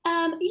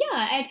 Yeah,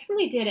 I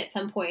definitely did at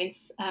some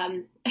points.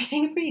 I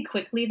think pretty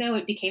quickly, though,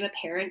 it became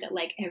apparent that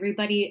like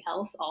everybody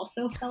else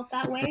also felt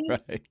that way.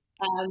 Right.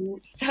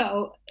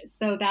 So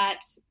that,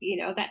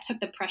 that took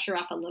the pressure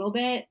off a little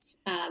bit.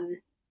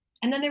 And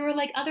then there were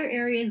like other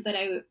areas that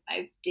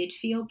I did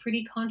feel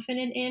pretty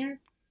confident in.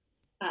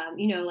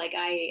 Like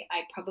I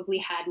probably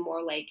had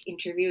more like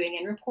interviewing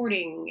and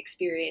reporting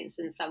experience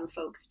than some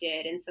folks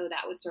did. And so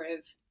that was sort of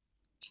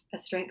a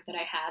strength that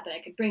I had that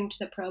I could bring to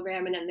the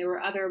program. And then there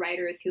were other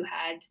writers who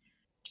had,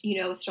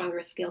 a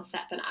stronger skill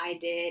set than I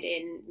did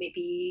in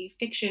maybe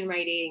fiction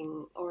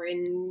writing or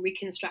in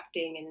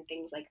reconstructing and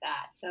things like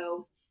that.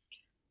 So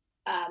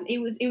it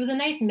was a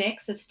nice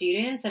mix of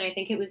students. And I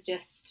think it was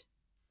just,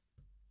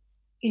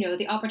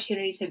 the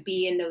opportunity to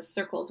be in those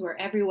circles where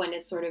everyone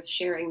is sort of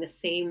sharing the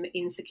same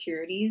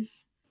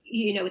insecurities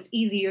it's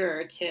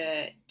easier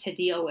to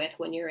deal with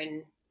when you're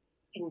in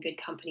good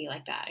company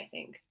like that, I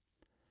think.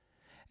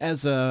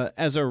 As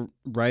a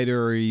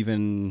writer or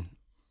even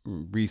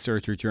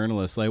researcher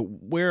journalist, like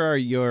where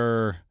do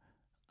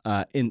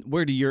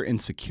your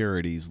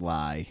insecurities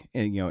lie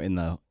in in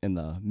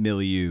the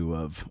milieu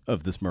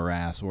of this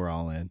morass we're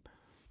all in?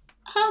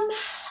 Um,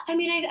 I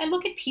mean, I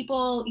look at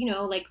people,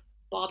 like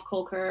Bob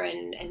Kolker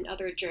and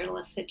other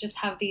journalists that just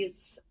have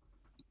these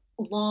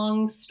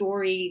long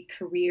story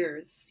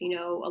careers,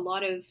 a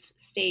lot of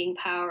staying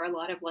power, a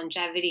lot of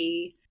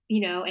longevity,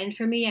 and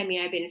for me, I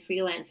mean, I've been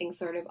freelancing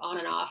sort of on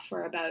and off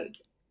for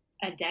about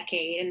a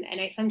decade.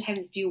 And I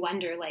sometimes do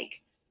wonder,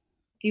 like,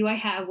 do I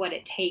have what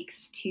it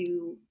takes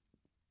to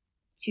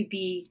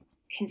be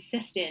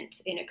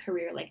consistent in a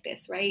career like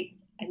this, right?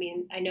 I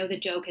mean, I know the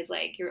joke is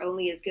like, you're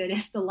only as good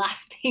as the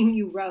last thing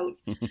you wrote.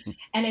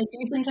 And I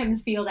do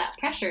sometimes feel that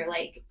pressure,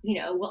 like,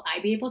 will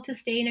I be able to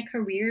stay in a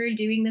career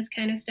doing this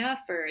kind of stuff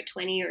for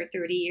 20 or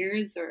 30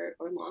 years or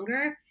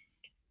longer?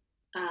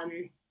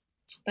 Um,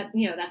 but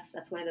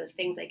that's one of those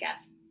things, I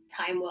guess.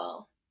 Time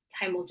will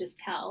just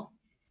tell.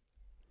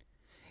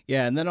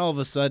 Yeah, and then all of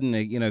a sudden,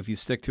 if you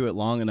stick to it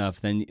long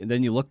enough, then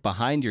you look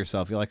behind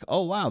yourself. You're like,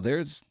 oh wow,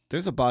 there's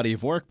a body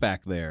of work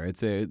back there.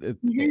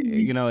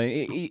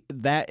 Mm-hmm.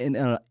 That in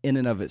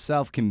and of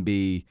itself can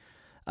be,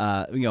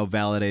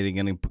 validating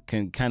and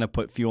can kind of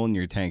put fuel in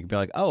your tank. Be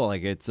like, oh,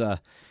 like it's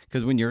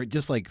because when you're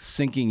just like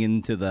sinking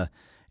into the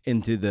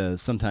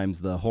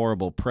sometimes the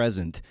horrible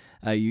present,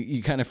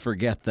 you kind of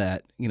forget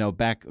that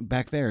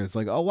back there it's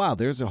like, oh wow,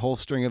 there's a whole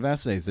string of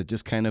essays that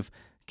just kind of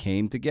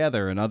came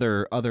together and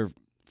other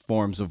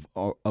forms of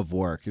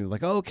work. You're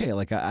like, oh, okay,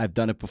 like I've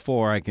done it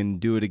before. I can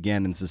do it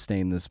again and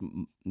sustain this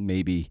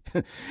maybe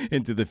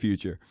into the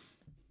future.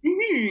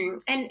 Mm-hmm.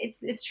 And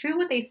it's true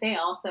what they say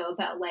also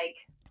about, like,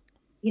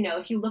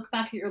 if you look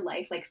back at your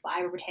life like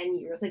 5 or 10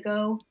 years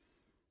ago,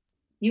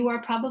 you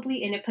are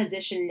probably in a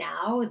position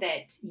now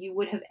that you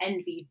would have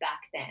envied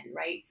back then,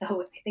 right?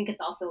 So I think it's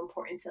also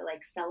important to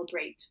like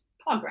celebrate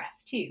progress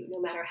too, no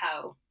matter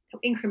how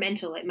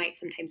incremental it might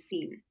sometimes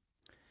seem.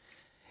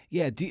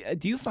 Yeah. Do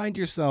you find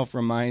yourself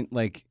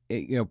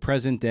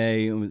present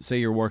day? Say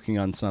you're working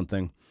on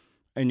something,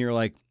 and you're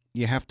like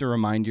you have to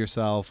remind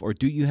yourself, or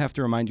do you have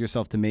to remind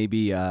yourself to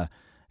maybe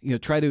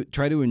try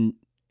to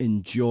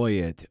enjoy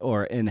it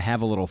or and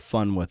have a little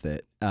fun with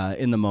it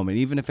in the moment,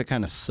 even if it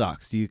kind of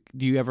sucks. Do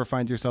you ever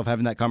find yourself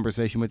having that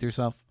conversation with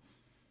yourself?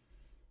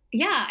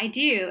 Yeah, I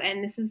do.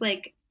 And this is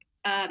like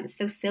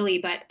so silly,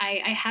 but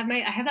I have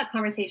that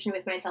conversation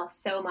with myself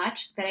so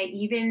much that I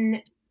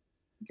even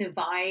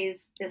devise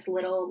this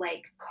little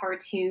like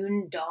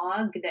cartoon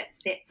dog that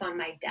sits on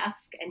my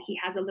desk, and he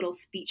has a little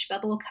speech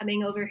bubble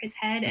coming over his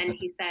head, and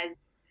he says,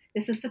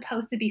 "This is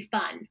supposed to be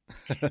fun."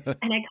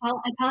 And I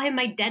call him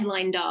my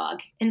deadline dog.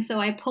 And so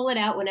I pull it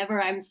out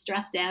whenever I'm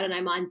stressed out and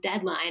I'm on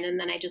deadline, and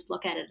then I just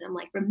look at it and I'm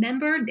like,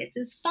 "Remember, this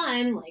is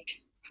fun. Like,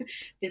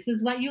 this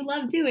is what you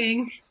love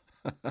doing."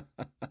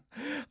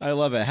 I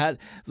love it.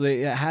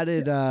 How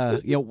did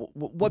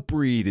what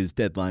breed is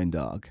Deadline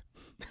Dog?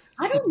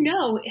 I don't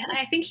know.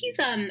 I think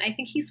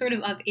he's sort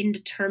of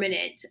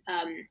indeterminate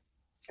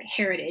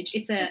heritage.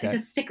 It's Okay. a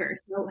sticker.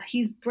 So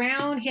he's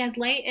brown. He has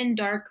light and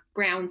dark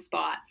brown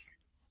spots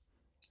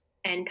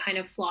and kind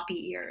of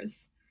floppy ears.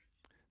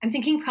 I'm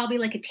thinking probably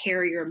like a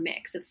terrier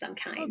mix of some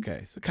kind.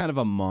 Okay. So kind of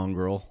a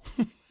mongrel.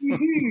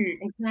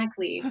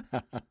 Exactly.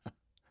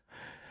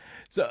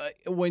 So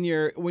when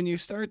you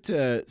start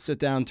to sit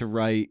down to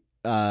write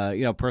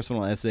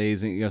personal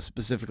essays and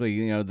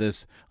specifically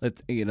this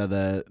let's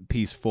the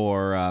piece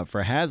for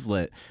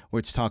Hazlitt,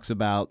 which talks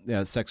about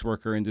sex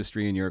worker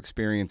industry and your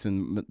experience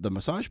in the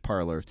massage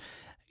parlors,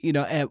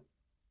 at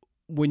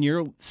when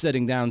you're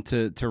sitting down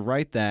to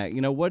write that,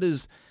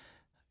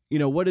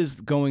 what is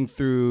going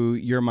through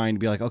your mind to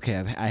be like, okay,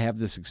 I have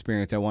this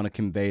experience, I want to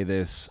convey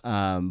this,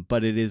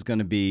 but it's going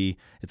to be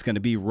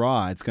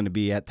raw, it's going to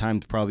be at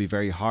times probably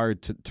very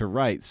hard to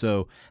write.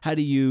 So how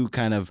do you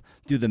kind of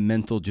do the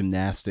mental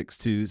gymnastics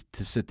to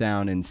sit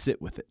down and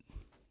sit with it?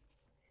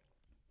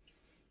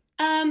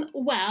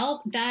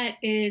 Well, that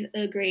is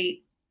a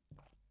great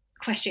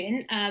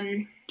question.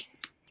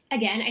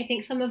 Again, I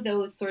think some of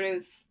those sort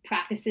of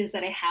practices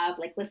that I have,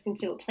 like listening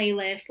to a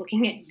playlist,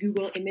 looking at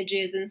Google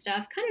Images and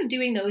stuff, kind of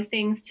doing those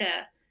things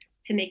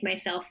to make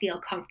myself feel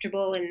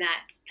comfortable in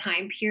that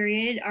time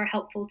period are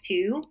helpful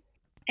too.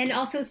 And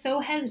also, so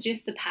has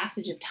just the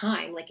passage of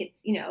time. Like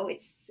it's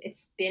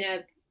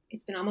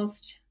been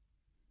almost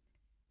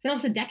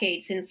a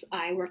decade since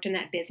I worked in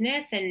that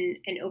business, and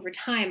over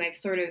time I've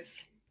sort of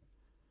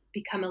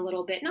become a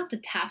little bit not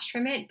detached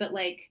from it, but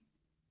like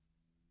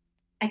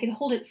I can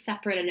hold it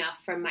separate enough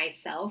from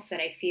myself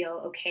that I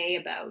feel okay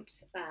about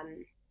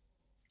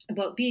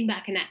being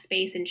back in that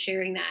space and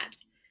sharing that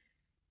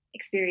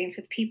experience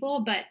with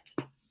people. But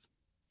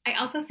I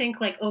also think,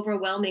 like,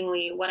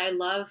 overwhelmingly, what I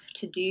love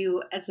to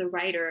do as a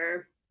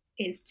writer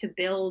is to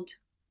build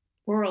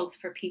worlds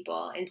for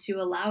people and to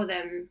allow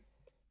them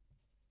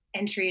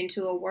entry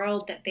into a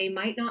world that they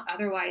might not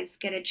otherwise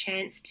get a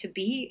chance to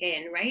be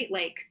in, right?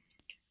 Like,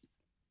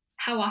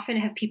 how often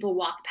have people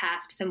walked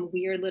past some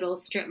weird little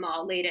strip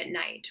mall late at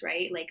night,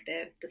 right? Like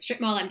the strip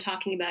mall I'm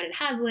talking about in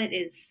Hazlitt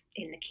is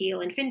in the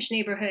Keele and Finch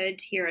neighborhood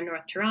here in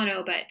North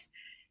Toronto, but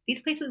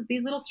these places,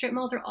 these little strip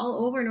malls are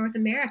all over North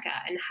America.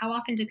 And how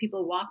often do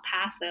people walk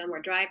past them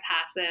or drive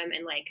past them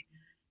and like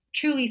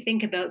truly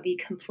think about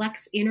the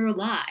complex inner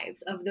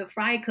lives of the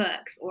fry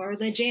cooks or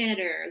the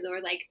janitors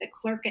or like the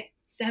clerk at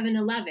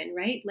 7-Eleven,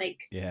 right? Like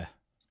Yeah.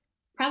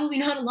 probably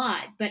not a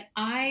lot, but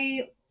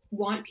I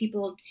want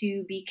people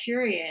to be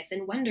curious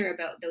and wonder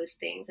about those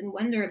things and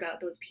wonder about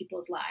those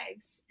people's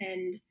lives.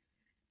 And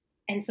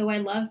so I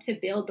love to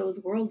build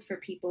those worlds for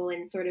people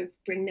and sort of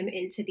bring them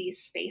into these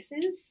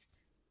spaces.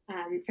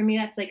 For me,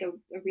 that's like a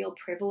real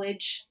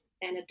privilege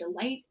and a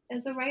delight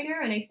as a writer.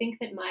 And I think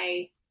that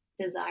my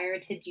desire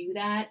to do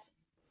that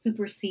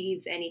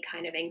supersedes any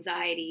kind of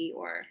anxiety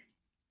or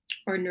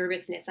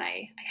nervousness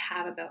I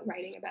have about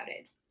writing about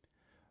it.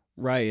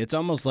 Right. It's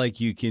almost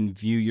like you can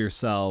view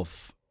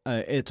yourself.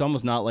 It's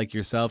almost not like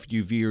yourself.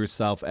 You view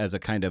yourself as a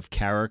kind of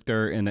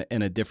character in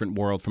a different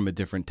world from a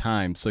different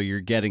time. So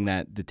you're getting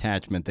that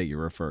detachment that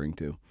you're referring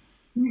to.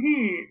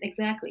 Mm-hmm.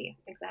 Exactly.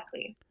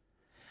 Exactly.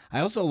 I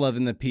also love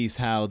in the piece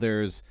how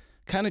there's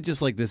kind of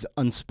just like this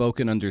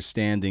unspoken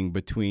understanding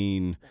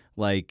between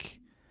like,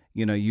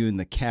 you know, you and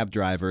the cab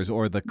drivers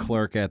or the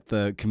clerk at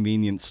the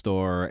convenience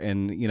store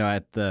and, you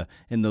know,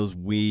 in those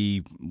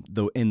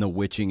in the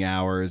witching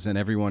hours, and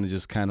everyone is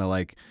just kind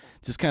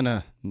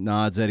of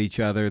nods at each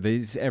other.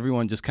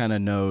 Everyone just kind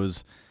of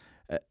knows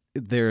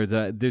there's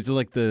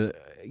like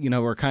you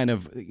know,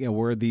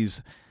 we're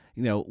these,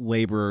 you know,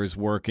 laborers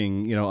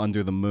working, you know,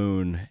 under the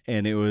moon.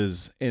 And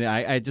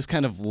I just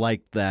kind of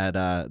liked that,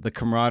 the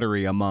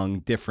camaraderie among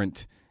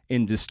different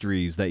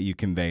industries that you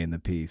convey in the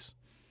piece.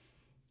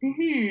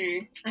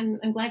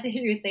 I'm glad to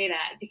hear you say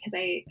that because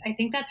I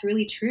think that's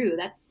really true.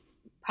 That's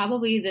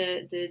probably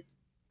the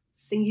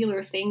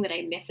singular thing that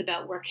I miss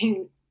about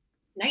working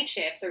night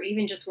shifts or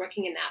even just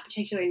working in that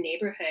particular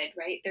neighborhood,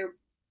 right?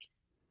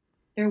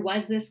 There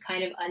was this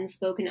kind of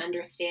unspoken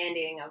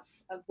understanding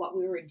of what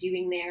we were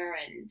doing there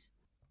and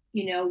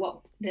you know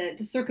what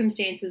the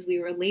circumstances we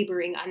were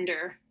laboring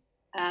under.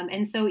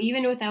 And so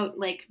even without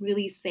like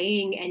really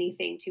saying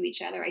anything to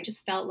each other, I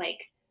just felt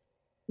like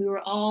we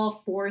were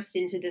all forced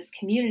into this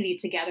community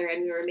together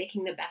and we were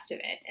making the best of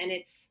it. And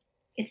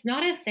it's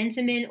not a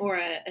sentiment or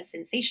a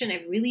sensation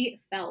I've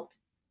really felt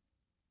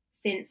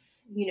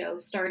since, you know,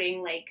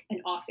 starting like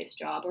an office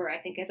job, or I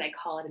think as I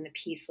call it in the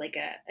piece, like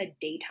a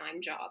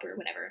daytime job or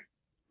whatever.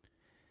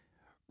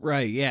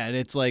 Right. Yeah. And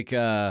it's like,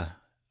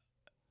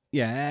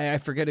 yeah, I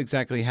forget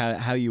exactly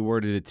how you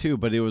worded it too,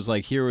 but it was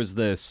like, here was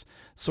this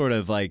sort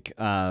of like,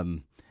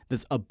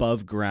 this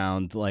above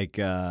ground, like,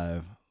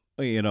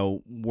 you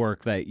know,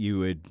 work that you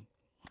would,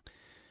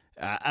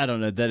 I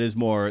don't know, that is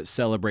more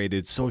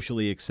celebrated,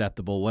 socially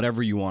acceptable,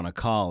 whatever you want to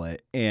call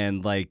it.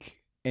 And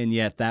like, and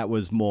yet that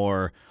was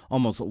more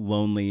almost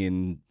lonely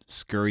and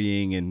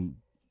scurrying and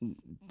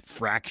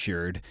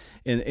fractured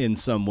in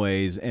some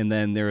ways. And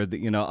then there are the,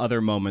 you know,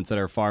 other moments that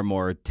are far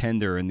more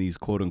tender in these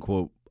quote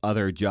unquote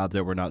other jobs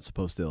that we're not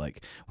supposed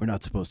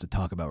to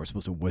talk about. We're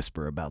supposed to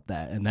whisper about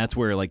that. And that's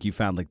where like you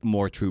found like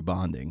more true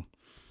bonding.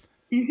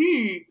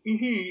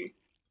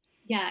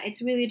 Yeah,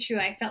 it's really true.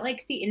 I felt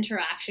like the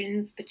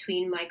interactions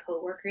between my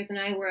coworkers and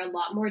I were a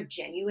lot more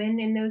genuine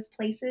in those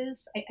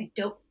places. I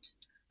don't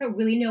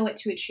really know what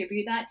to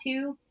attribute that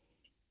to.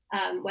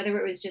 Whether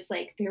it was just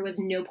like there was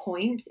no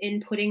point in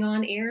putting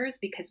on airs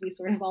because we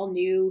sort of all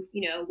knew,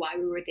 you know, why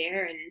we were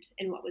there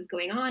and what was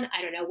going on.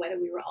 I don't know whether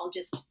we were all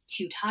just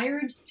too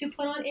tired to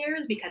put on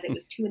airs because it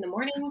was 2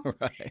 a.m.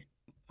 Right.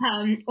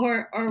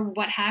 Or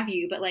what have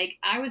you. But like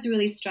I was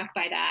really struck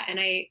by that, and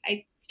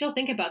I still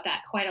think about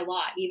that quite a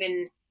lot,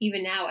 even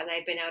now as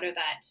I've been out of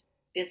that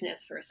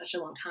business for such a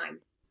long time.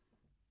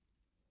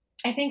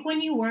 I think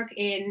when you work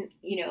in,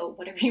 you know,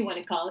 whatever you want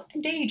to call it,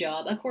 a day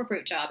job, a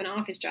corporate job, an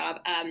office job,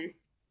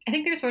 I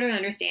think there's sort of an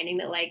understanding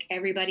that like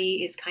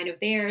everybody is kind of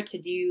there to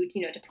do,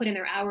 you know, to put in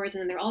their hours,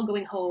 and then they're all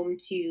going home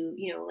to,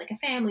 you know, like a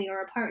family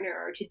or a partner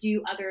or to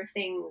do other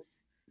things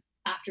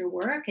after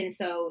work. And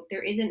so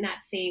there isn't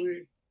that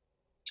same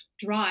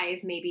drive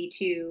maybe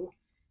to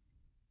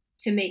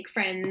make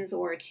friends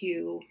or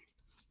to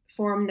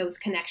form those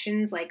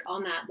connections like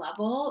on that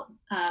level.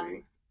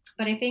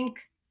 But I think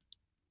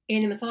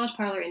in the massage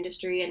parlor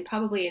industry and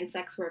probably in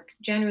sex work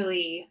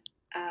generally,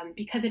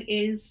 because it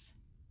is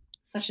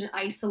such an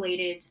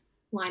isolated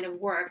line of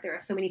work, there are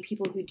so many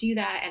people who do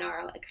that and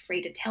are like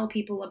afraid to tell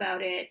people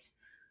about it.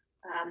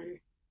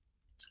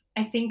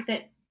 I think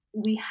that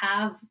we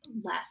have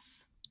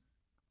less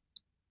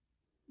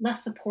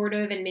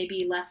supportive and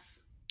maybe less,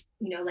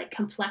 you know, like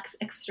complex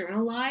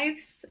external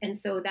lives. And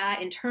so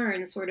that in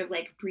turn sort of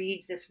like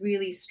breeds this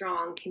really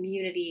strong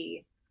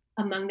community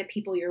among the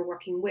people you're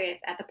working with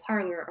at the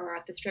parlor or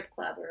at the strip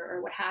club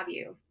or what have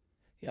you.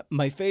 Yeah,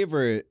 my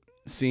favorite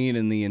scene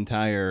in the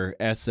entire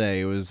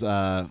essay was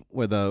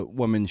where the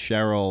woman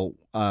Cheryl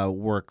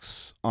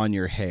works on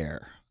your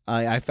hair.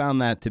 I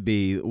found that to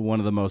be one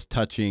of the most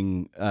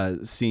touching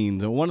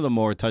scenes, one of the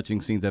more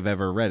touching scenes I've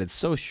ever read. It's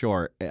so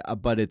short,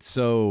 but it's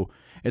so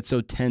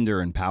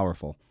tender and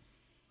powerful.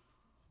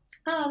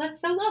 Oh, that's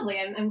so lovely.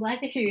 I'm glad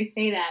to hear you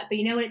say that. But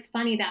you know what? It's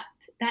funny that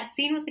that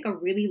scene was like a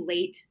really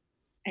late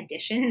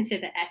addition to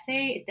the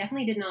essay. It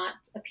definitely did not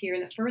appear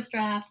in the first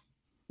draft,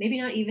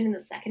 maybe not even in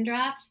the second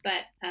draft.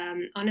 But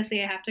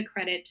honestly, I have to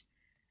credit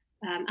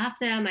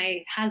Afna,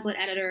 my Hazlitt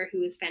editor,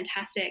 who is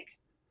fantastic.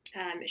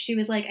 She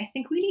was like, I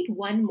think we need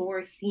one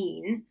more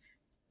scene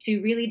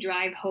to really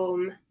drive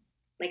home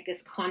like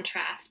this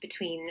contrast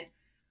between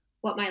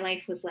what my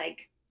life was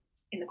like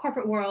in the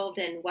corporate world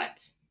and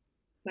what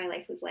my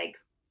life was like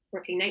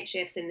working night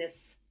shifts in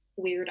this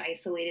weird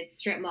isolated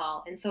strip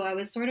mall. And so I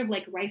was sort of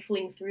like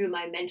rifling through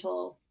my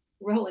mental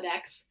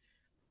Rolodex,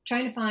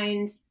 trying to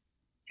trying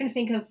to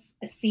think of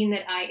a scene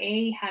that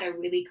I had a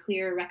really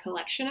clear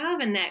recollection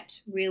of and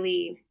that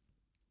really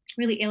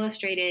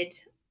illustrated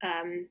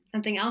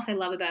something else I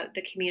love about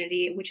the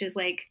community, which is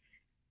like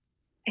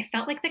I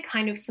felt like the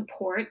kind of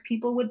support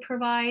people would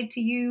provide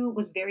to you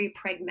was very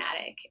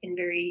pragmatic and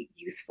very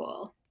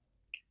useful.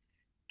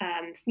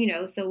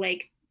 So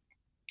like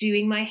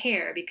doing my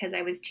hair because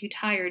I was too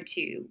tired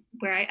to,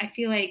 where I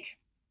feel like,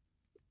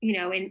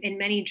 in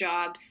many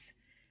jobs,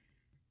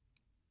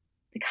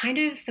 the kind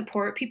of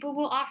support people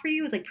will offer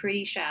you is like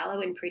pretty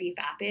shallow and pretty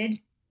vapid.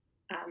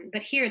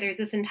 But here, there's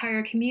this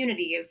entire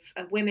community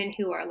of women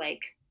who are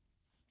like,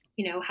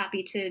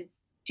 happy to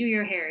do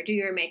your hair, do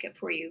your makeup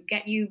for you,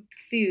 get you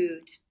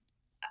food,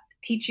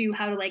 teach you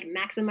how to like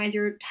maximize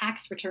your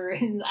tax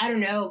returns. I don't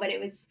know, but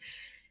it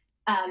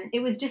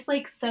was just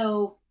like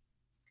so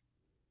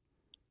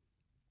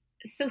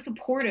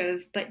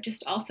supportive, but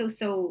just also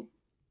so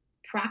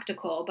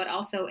practical, but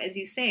also, as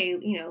you say,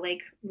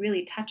 like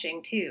really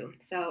touching too.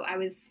 So I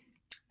was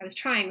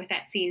trying with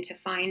that scene to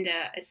find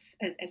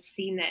a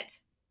scene that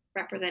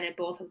represented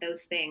both of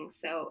those things.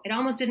 So it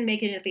almost didn't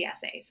make it into the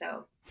essay.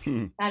 So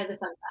that is a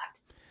fun fact.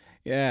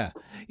 Yeah.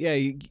 Yeah,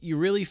 you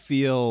really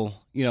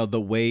feel, the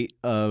weight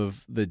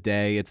of the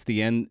day. It's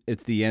the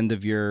end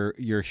of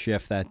your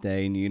shift that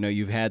day, and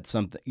you have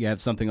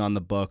something on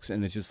the books,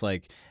 and it's just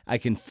like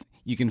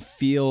you can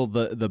feel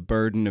the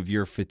burden of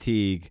your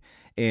fatigue.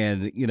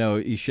 And,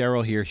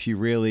 Cheryl here, she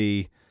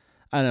really,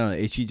 I don't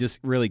know, she just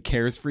really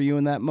cares for you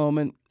in that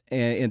moment.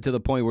 And to the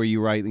point where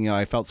you write,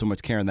 I felt so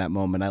much care in that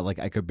moment.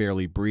 I could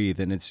barely breathe.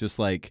 And it's just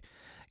like,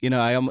 you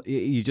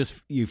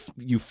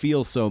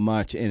feel so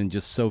much in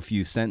just so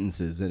few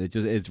sentences, and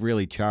it's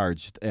really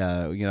charged,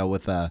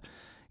 with that,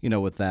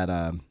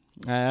 I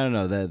don't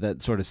know,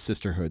 that sort of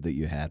sisterhood that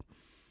you had.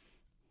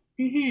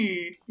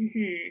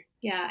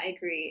 Yeah, I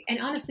agree. And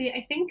honestly,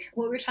 I think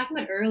what we were talking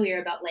about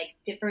earlier about like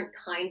different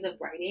kinds of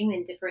writing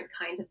and different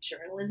kinds of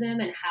journalism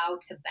and how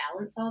to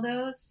balance all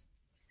those,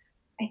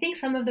 I think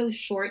some of those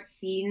short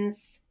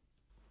scenes,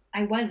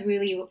 I was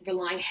really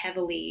relying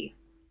heavily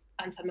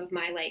on some of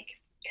my like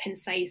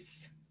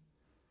concise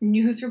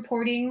news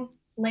reporting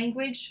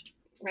language,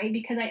 right?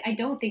 Because I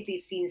don't think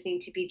these scenes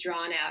need to be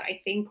drawn out. I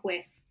think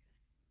with,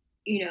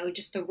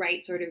 just the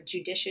right sort of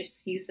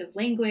judicious use of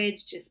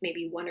language, just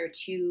maybe one or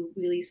two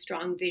really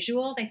strong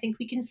visuals, I think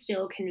we can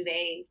still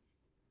convey,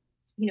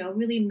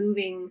 really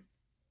moving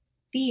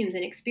themes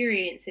and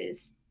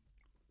experiences,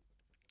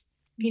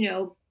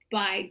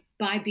 by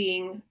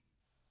being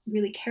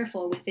really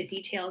careful with the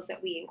details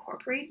that we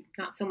incorporate,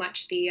 not so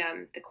much the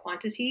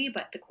quantity,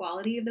 but the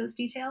quality of those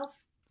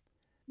details.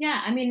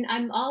 Yeah, I mean,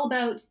 I'm all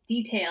about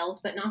details,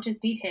 but not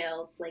just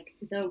details, like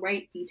the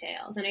right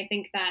details. And I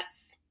think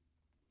that's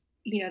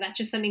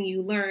just something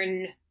you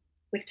learn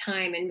with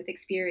time and with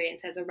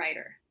experience as a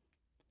writer.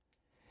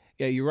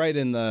 Yeah, you write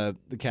in the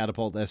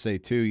catapult essay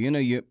too.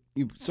 You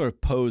sort of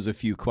pose a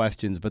few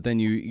questions, but then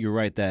you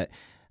write that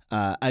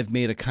I've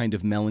made a kind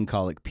of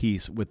melancholic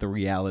peace with the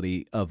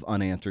reality of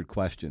unanswered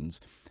questions.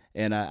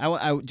 And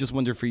I just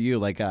wonder for you,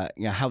 like,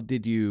 how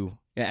did you,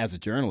 as a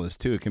journalist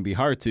too, it can be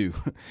hard to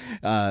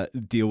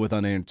deal with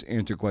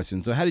unanswered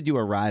questions. So how did you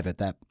arrive at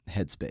that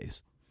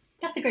headspace?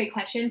 That's a great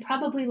question.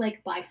 Probably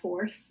like by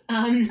force.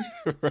 Right.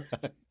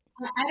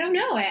 I don't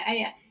know.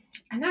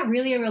 I'm not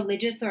really a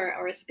religious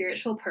or a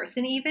spiritual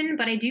person even,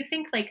 but I do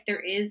think like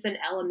there is an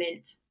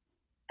element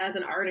as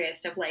an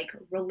artist of like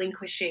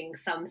relinquishing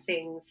some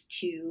things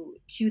to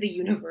the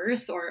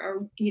universe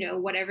or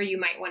whatever you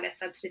might want to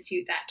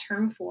substitute that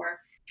term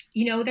for.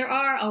 There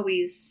are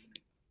always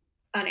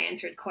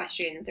unanswered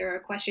questions. There are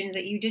questions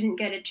that you didn't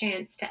get a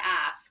chance to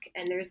ask,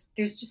 and there's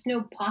just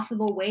no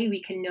possible way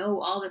we can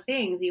know all the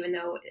things, even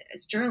though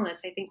as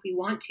journalists I think we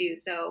want to.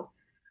 So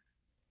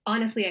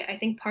honestly, I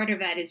think part of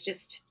that is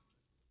just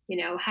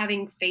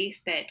having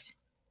faith that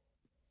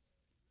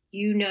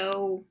you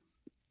know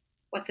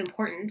what's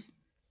important,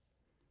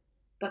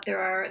 but there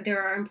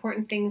are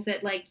important things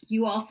that like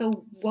you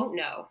also won't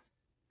know.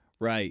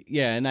 Right.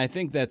 Yeah, and I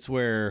think that's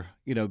where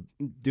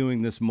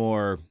doing this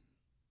more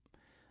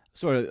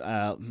sort of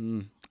I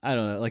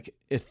don't know, like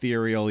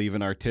ethereal,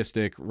 even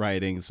artistic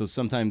writing. So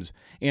sometimes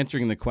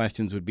answering the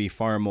questions would be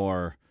far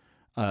more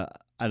uh,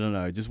 I don't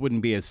know, it just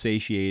wouldn't be as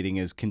satiating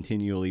as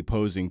continually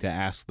posing to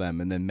ask them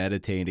and then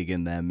meditating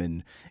in them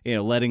and,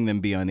 letting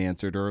them be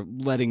unanswered or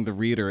letting the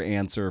reader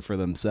answer for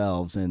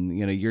themselves. And,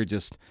 you're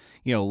just,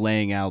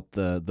 laying out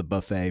the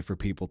buffet for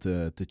people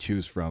to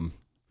choose from.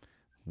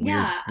 Weird,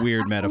 Yeah,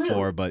 weird absolutely.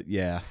 metaphor, but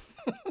yeah.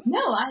 No,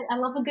 I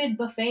love a good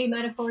buffet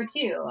metaphor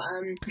too.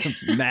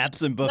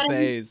 Maps and But I mean,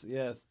 buffets.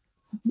 Yes.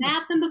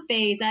 maps and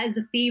buffets, that is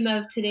the theme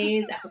of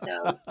today's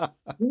episode.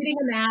 Reading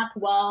a map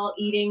while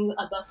eating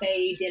a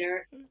buffet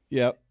dinner.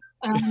 Yep.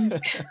 Um,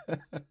 what was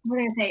I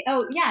gonna say?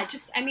 Oh yeah,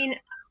 just I mean,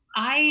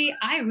 I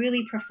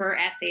really prefer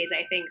essays.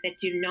 I think that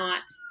do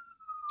not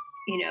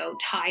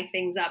tie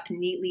things up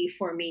neatly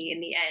for me in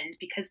the end,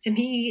 because to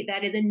me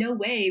that is in no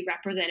way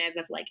representative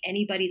of like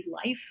anybody's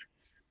life.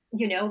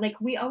 Like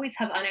we always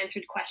have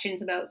unanswered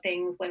questions about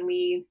things when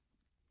we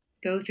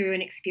go through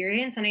an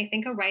experience, and I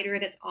think a writer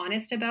that's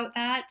honest about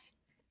that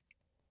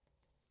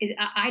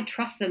I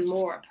trust them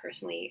more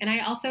personally. And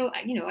I also,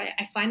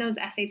 I find those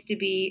essays to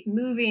be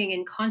moving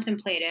and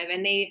contemplative,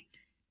 and they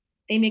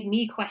make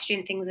me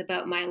question things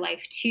about my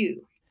life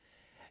too.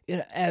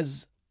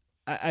 As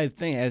I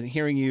think, as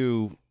hearing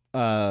you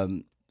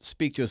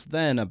speak just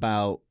then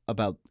about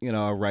a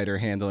writer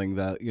handling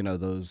the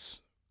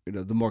those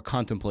the more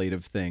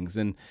contemplative things,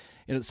 and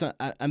so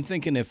I'm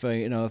thinking if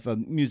if a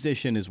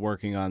musician is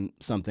working on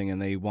something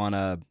and they want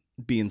to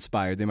be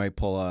inspired, they might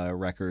pull a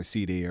record,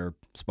 CD, or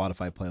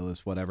Spotify playlist,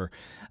 whatever,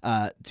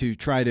 to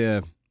try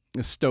to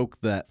stoke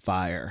that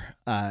fire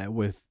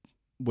with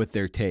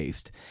their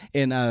taste.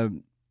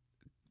 And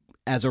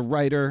as a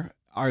writer,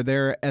 are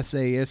there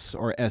essayists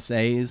or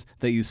essays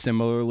that you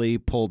similarly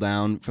pull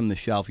down from the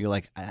shelf? You're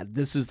like,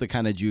 this is the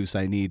kind of juice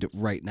I need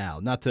right now,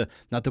 not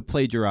to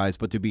plagiarize,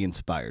 but to be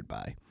inspired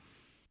by.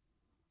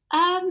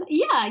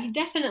 Yeah,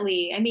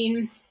 definitely. I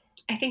mean,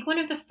 I think one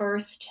of the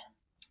first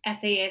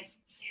essayists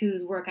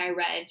whose work I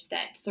read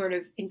that sort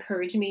of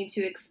encouraged me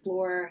to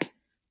explore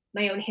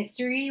my own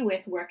history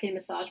with work in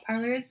massage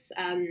parlors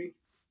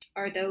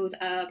are those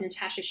of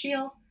Natasha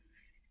Scheel.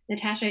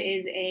 Natasha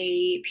is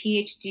a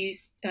PhD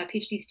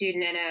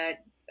student and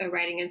a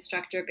writing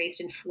instructor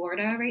based in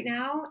Florida right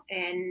now.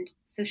 And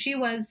so she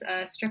was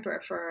a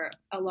stripper for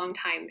a long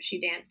time. She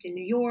danced in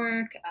New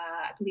York,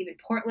 I believe in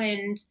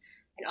Portland,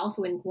 and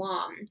also in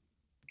Guam.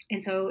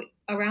 And so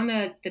around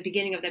the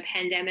beginning of the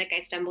pandemic,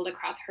 I stumbled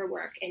across her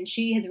work, and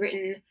she has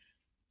written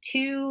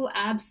two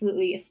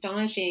absolutely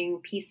astonishing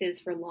pieces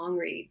for long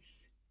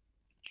reads.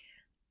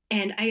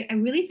 And I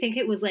really think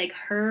it was like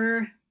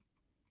her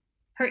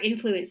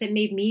influence that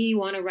made me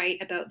want to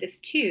write about this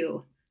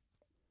too,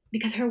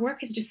 because her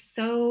work is just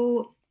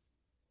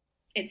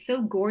it's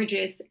so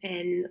gorgeous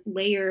and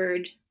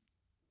layered.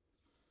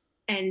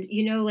 And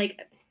like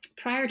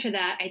prior to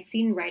that, I'd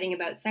seen writing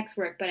about sex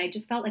work, but I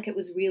just felt like it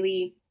was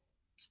really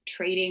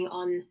trading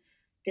on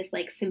this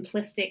like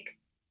simplistic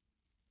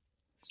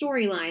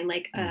storyline,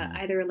 like Mm-hmm.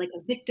 either like a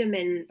victim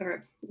and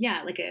or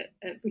yeah, like a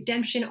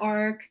redemption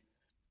arc,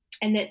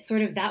 and that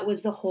sort of that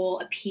was the whole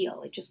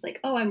appeal. It's just like,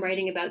 oh, I'm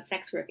writing about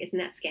sex work, isn't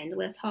that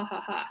scandalous? Ha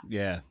ha ha.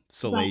 Yeah, But her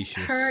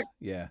salacious.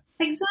 Yeah.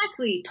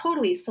 exactly,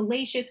 totally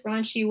salacious,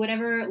 raunchy,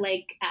 whatever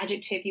like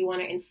adjective you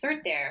want to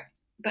insert there.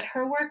 But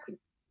her work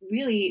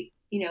really,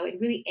 it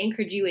really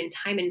anchored you in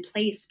time and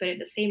place, but at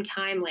the same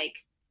time, like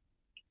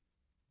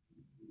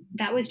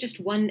that was just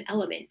one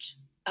element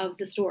of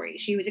the story.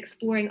 She was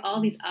exploring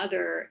all these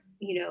other,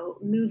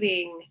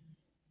 moving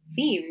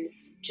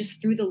themes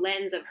just through the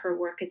lens of her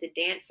work as a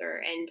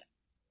dancer. And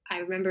I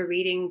remember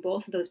reading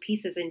both of those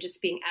pieces and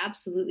just being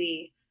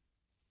absolutely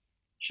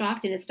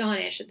shocked and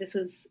astonished that this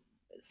was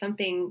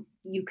something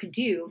you could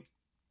do.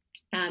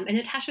 And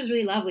Natasha was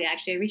really lovely,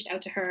 actually. I reached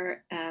out to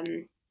her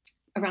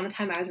around the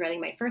time I was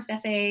writing my first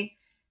essay,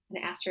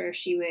 and I asked her if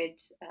she would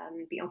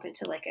be open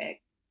to like a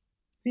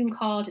Zoom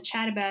call to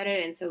chat about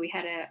it. And so we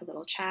had a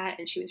little chat,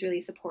 and she was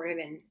really supportive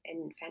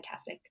and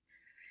fantastic.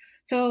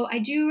 So I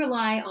do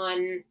rely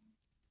on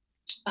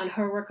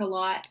her work a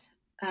lot.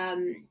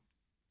 Um,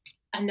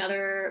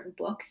 Another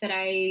book that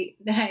I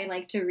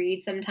like to read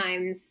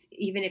sometimes,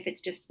 even if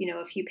it's just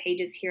a few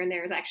pages here and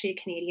there, is actually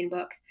a Canadian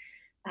book.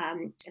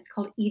 It's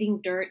called Eating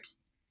Dirt,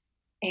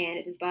 and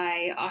it is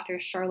by author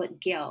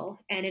Charlotte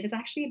Gill, and it is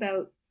actually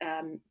about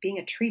being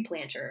a tree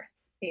planter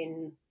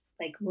in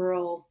like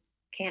rural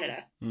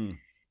Canada. Mm.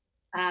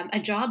 A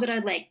job that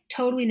I'd like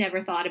totally never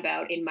thought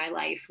about in my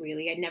life.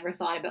 Really, I'd never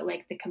thought about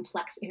like the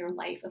complex inner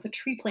life of a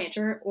tree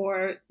planter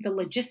or the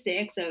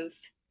logistics of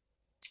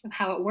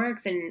how it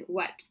works and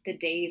what the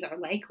days are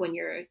like when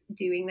you're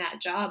doing that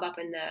job up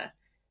in the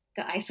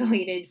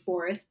isolated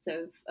forests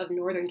of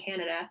northern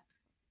Canada.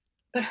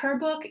 But her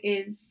book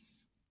is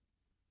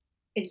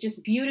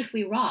just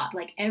beautifully wrought.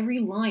 Like every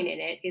line in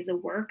it is a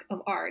work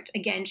of art.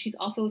 Again, she's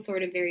also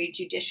sort of very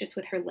judicious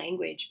with her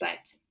language,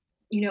 but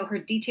her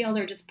details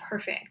are just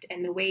perfect,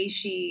 and the way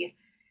she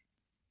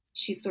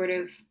sort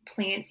of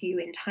plants you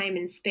in time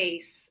and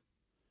space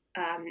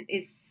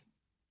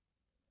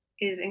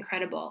is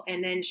incredible.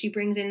 And then she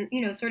brings in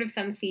sort of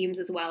some themes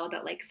as well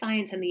about like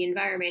science and the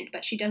environment,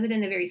 but she does it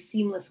in a very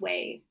seamless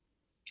way.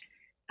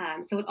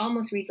 So it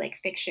almost reads like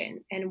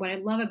fiction. And what I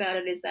love about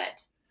it is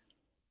that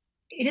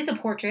it is a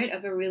portrait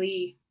of a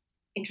really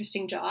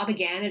interesting job.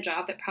 Again, a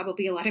job that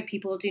probably a lot of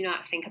people do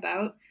not think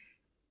about.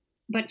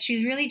 But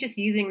she's really just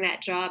using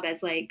that job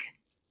as like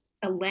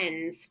a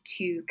lens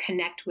to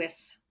connect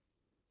with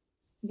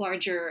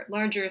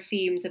larger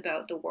themes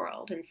about the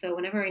world. And so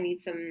whenever I need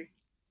some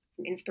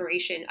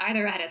inspiration,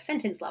 either at a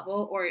sentence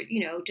level or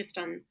just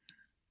on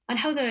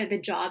how the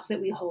jobs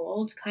that we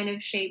hold kind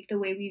of shape the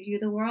way we view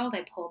the world,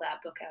 I pull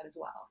that book out as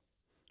well.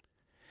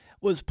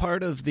 Was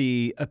part of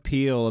the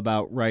appeal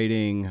about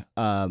writing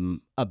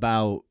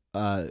about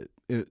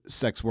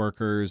sex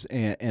workers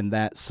and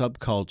that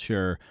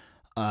subculture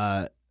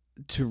uh,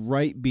 to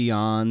write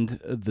beyond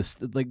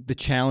the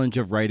challenge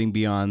of writing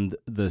beyond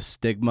the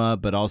stigma,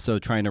 but also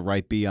trying to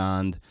write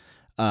beyond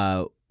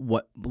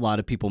what a lot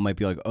of people might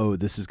be like, oh,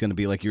 this is going to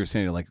be like you were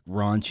saying, like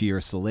raunchy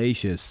or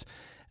salacious.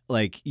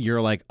 Like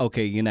you're like,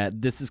 okay,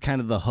 this is kind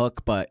of the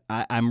hook, but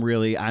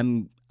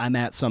I'm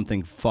at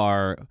something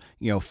far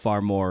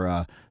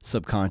more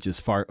subconscious,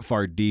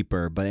 far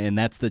deeper. And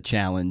that's the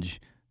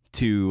challenge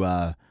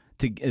to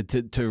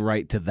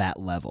write to that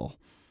level.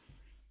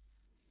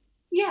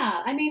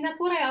 Yeah, I mean, that's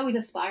what I always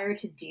aspire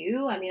to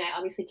do. I mean, I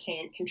obviously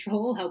can't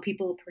control how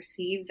people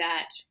perceive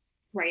that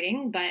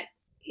writing, but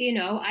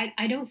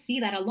I don't see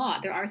that a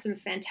lot. There are some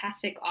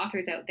fantastic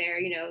authors out there,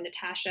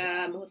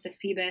 Natasha, Melissa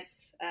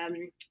Phoebus,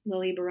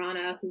 Lily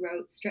Barana, who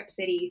wrote Strip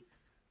City,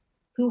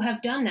 who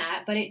have done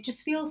that, but it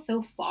just feels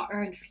so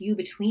far and few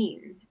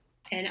between.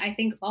 And I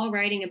think all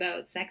writing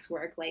about sex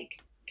work like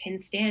can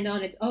stand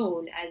on its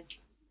own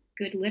as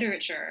good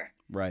literature.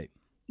 Right.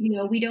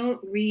 We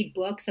don't read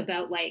books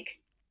about like,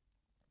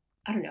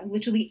 I don't know,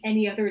 literally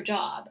any other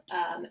job,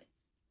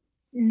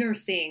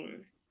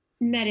 nursing,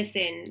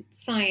 medicine,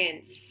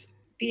 science,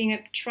 being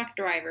a truck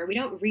driver. We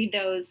don't read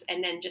those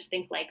and then just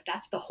think like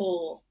that's the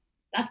whole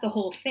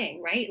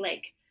thing, right?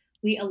 Like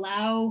we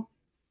allow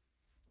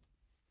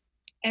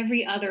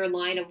every other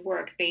line of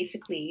work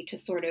basically to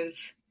sort of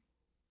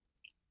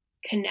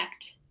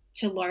connect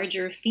to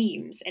larger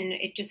themes. And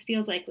it just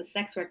feels like with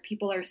sex work,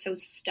 people are so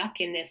stuck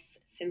in this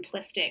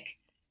simplistic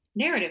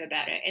narrative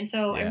about it. And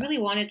so I Yeah. really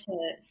wanted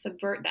to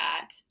subvert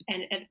that.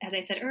 And as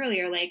I said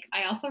earlier, like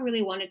I also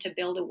really wanted to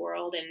build a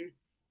world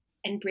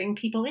and bring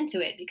people into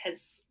it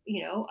because,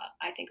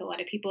 I think a lot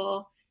of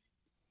people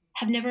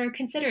have never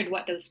considered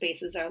what those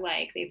spaces are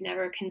like. They've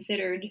never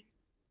considered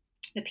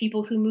the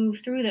people who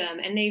move through them,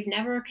 and they've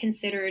never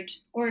considered,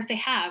 or if they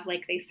have,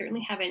 like they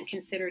certainly haven't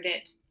considered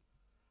it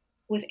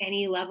with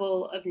any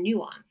level of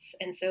nuance.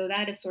 And so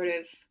that is sort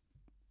of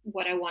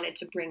what I wanted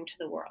to bring to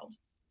the world.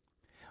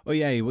 Well,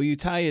 yeah. Well, you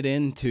tie it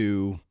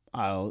into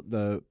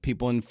the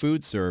people in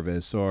food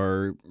service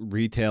or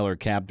retail or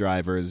cab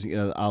drivers.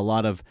 A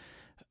lot of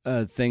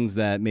things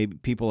that maybe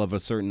people of a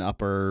certain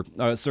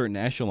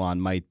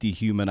echelon might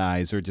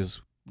dehumanize or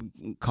just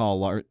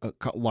call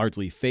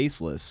largely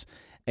faceless.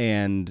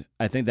 And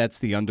I think that's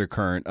the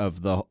undercurrent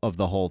of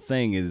the whole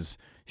thing is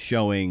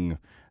showing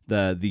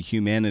the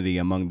humanity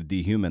among the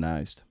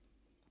dehumanized.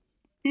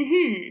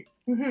 I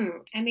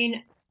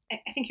mean,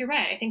 I think you're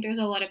right. I think there's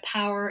a lot of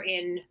power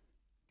in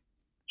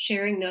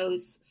sharing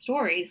those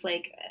stories.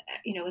 Like,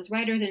 as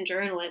writers and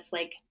journalists,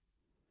 like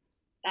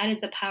that is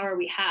the power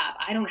we have.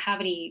 I don't have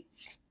any,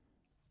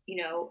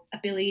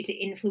 ability to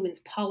influence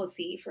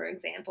policy, for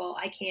example.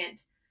 I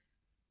can't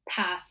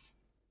pass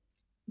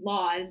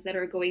laws that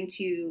are going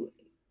to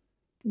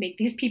make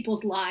these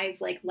people's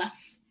lives like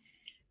less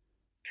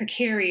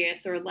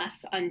precarious or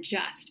less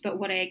unjust. But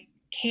what I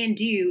can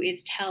do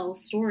is tell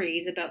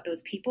stories about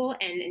those people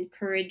and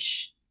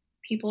encourage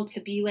people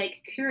to be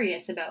like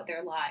curious about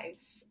their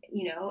lives,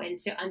 and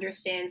to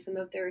understand some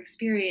of their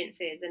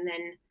experiences. And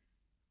then,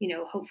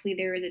 hopefully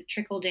there is a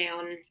trickle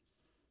down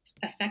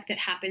effect that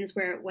happens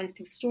where once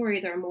these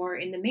stories are more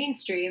in the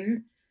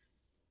mainstream,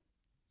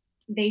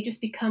 they just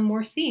become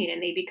more seen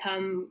and they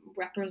become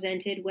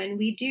represented when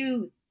we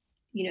do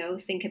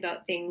think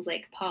about things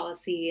like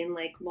policy and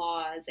like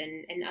laws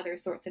and other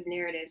sorts of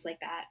narratives like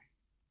that.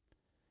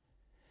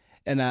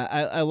 And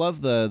I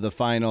love the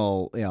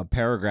final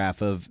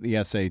paragraph of the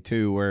essay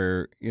too,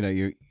 where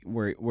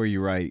where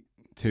you write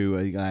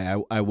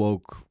to I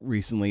woke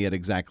recently at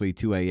exactly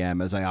 2 a.m.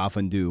 as I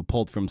often do,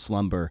 pulled from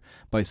slumber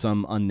by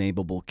some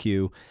unnameable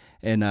cue,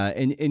 and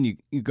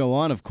you go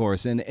on, of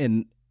course, and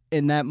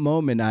in that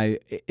moment,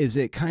 is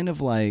it kind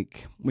of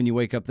like when you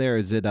wake up there?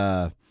 Is it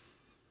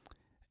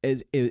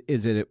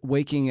is it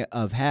waking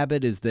of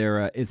habit? Is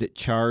it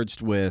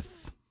charged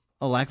with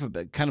a lack of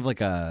kind of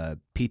like a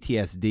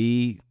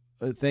PTSD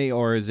thing,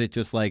 or is it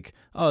just like,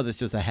 oh, that's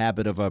just a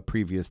habit of a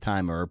previous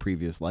time or a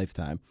previous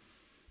lifetime?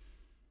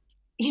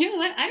 You know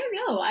what? I don't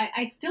know.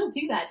 I still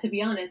do that, to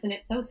be honest. And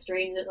it's so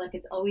strange that like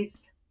it's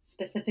always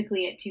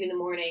specifically at 2 in the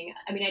morning.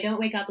 I mean, I don't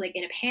wake up like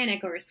in a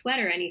panic or a sweat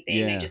or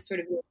anything. I Yeah. just sort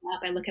of wake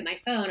up, I look at my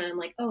phone and I'm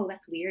like, oh,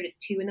 that's weird. It's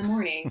 2 in the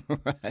morning.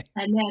 Right.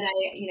 And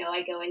then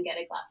I go and get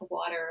a glass of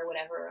water or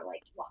whatever, or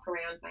like walk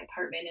around my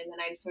apartment, and then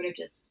I'm sort of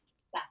just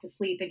back to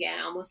sleep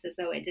again, almost as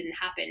though it didn't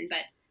happen.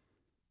 But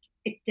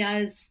it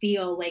does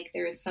feel like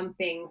there's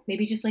something,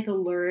 maybe just like a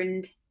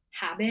learned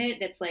habit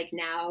that's like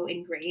now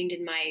ingrained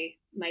in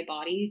my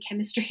body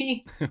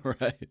chemistry.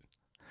 Right.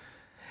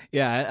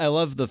 Yeah, I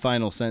love the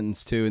final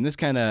sentence too. And this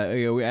kind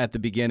of, at the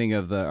beginning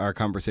of our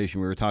conversation,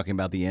 we were talking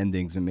about the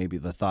endings and maybe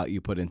the thought you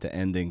put into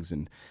endings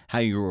and how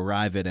you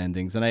arrive at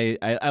endings. And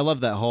I love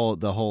the whole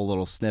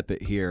little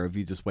snippet here of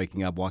you just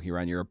waking up, walking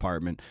around your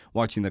apartment,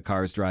 watching the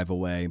cars drive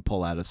away and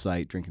pull out of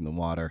sight, drinking the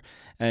water.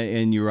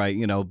 And you're right,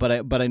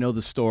 but I know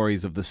the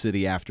stories of the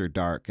city after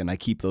dark, and I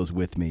keep those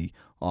with me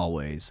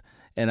always.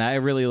 And I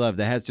really love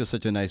that. It has just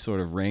such a nice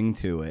sort of ring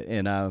to it.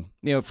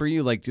 And for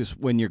you, like just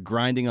when you're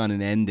grinding on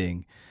an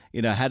ending,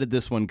 how did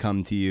this one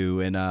come to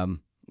you? And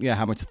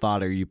how much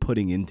thought are you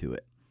putting into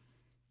it?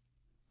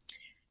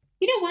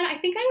 You know what? I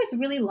think I was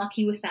really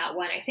lucky with that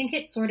one. I think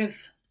it sort of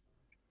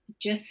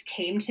just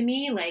came to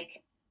me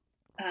like,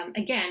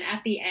 again,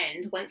 at the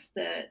end, once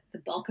the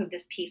bulk of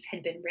this piece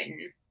had been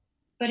written.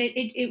 But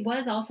it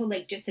was also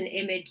like just an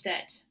image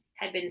that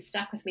had been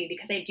stuck with me,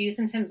 because I do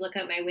sometimes look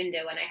out my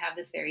window and I have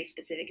this very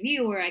specific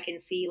view where I can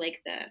see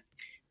like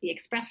the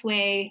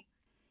expressway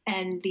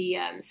and the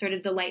sort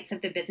of the lights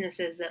of the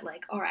businesses that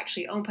like are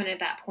actually open at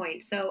that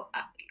point. So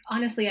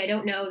honestly, I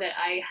don't know that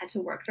I had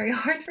to work very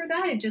hard for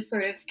that. It just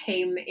sort of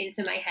came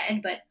into my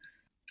head. But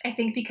I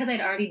think because I'd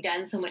already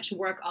done so much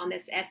work on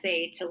this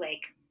essay to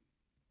like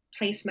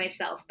place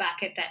myself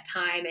back at that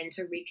time and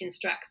to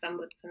reconstruct some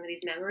of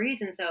these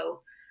memories, and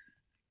so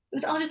it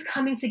was all just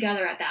coming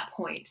together at that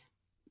point.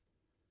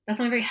 That's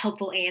not a very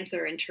helpful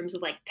answer in terms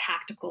of like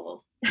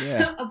tactical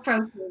Yeah.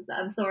 approaches.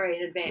 I'm sorry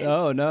in advance.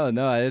 Oh no,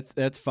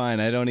 that's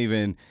fine. I don't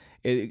even.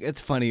 It's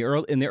funny.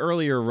 In the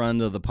earlier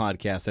run of the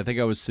podcast, I think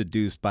I was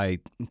seduced by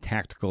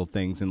tactical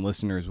things, and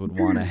listeners would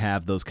want to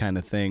have those kind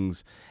of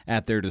things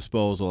at their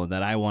disposal, and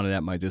that I wanted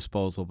at my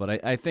disposal.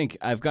 But I think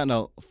I've gotten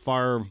a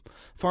far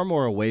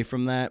more away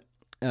from that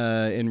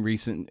in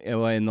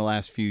the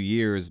last few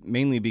years,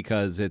 mainly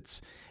because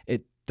it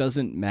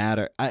doesn't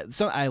matter.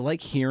 I like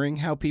hearing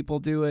how people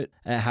do it,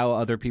 how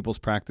other people's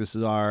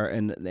practices are,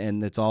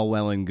 and it's all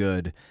well and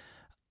good.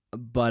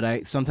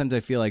 But sometimes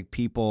I feel like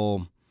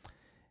people,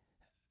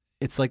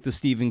 it's like the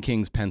Stephen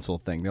King's pencil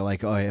thing. They're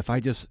like, oh, if I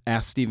just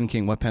ask Stephen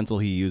King what pencil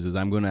he uses,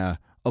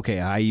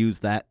 I use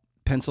that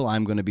pencil,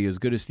 I'm going to be as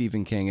good as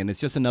Stephen King. And it's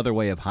just another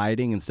way of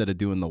hiding instead of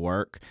doing the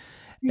work.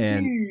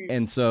 And Mm-hmm.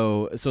 and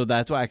so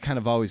that's why I kind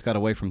of always got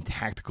away from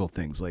tactical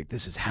things like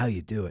this is how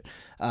you do it.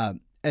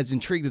 As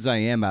intrigued as I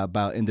am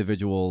about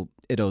individual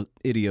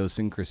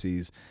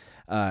idiosyncrasies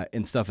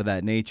and stuff of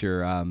that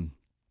nature,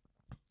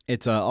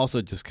 it's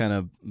also just kind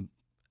of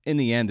in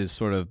the end is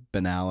sort of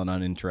banal and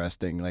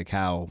uninteresting, like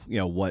how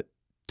what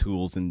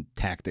tools and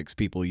tactics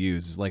people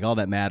use. Like all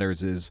that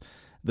matters is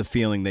the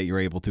feeling that you're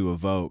able to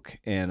evoke,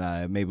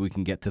 and maybe we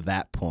can get to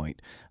that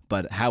point.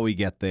 But how we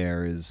get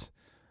there is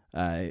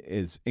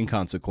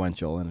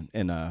inconsequential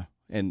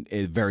and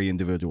very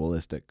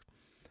individualistic.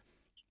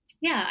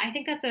 Yeah, I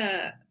think that's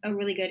a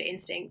really good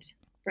instinct,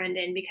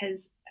 Brendan,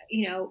 because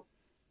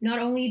not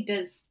only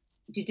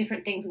do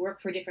different things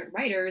work for different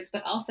writers,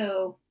 but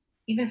also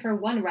even for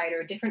one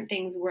writer, different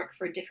things work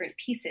for different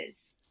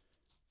pieces,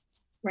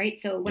 right?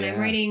 So when I'm Yeah.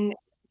 writing a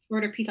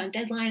shorter piece on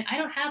deadline, I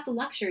don't have the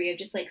luxury of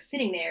just like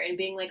sitting there and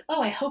being like,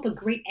 oh, I hope a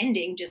great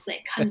ending just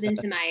like comes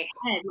into my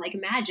head like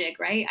magic,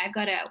 right? I've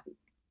got to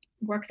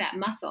work that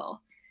muscle.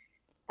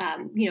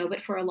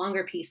 But for a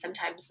longer piece,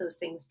 sometimes those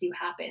things do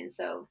happen.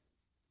 So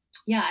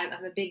yeah,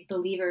 I'm a big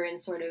believer in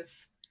sort of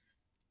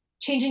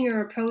changing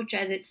your approach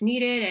as it's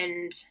needed,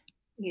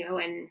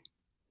 and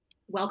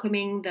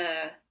welcoming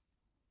the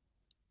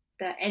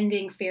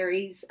ending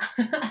fairies,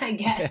 I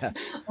guess, Yeah.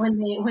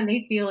 when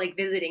they feel like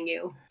visiting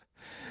you.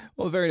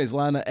 Well, very nice,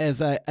 Lana.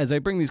 As I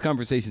bring these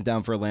conversations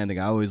down for a landing,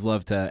 I always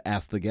love to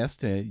ask the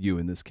guest, you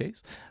in this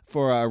case,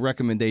 for a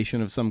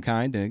recommendation of some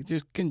kind,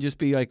 and can just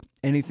be like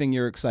anything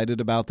you're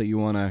excited about that you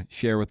want to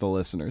share with the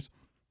listeners.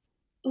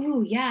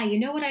 Ooh, yeah. You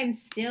know what?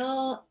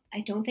 I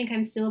don't think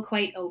I'm still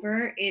quite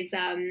over is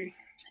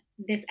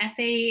this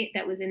essay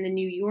that was in the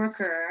New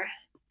Yorker.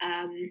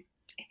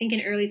 I think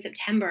in early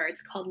September.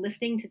 It's called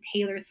 "Listening to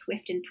Taylor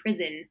Swift in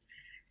Prison,"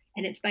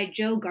 and it's by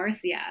Joe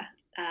Garcia.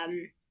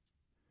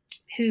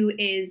 Who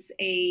is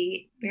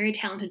a very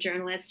talented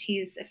journalist.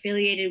 He's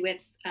affiliated with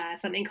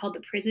something called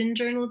the Prison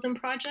Journalism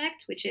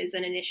Project, which is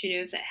an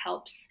initiative that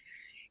helps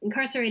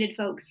incarcerated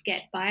folks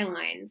get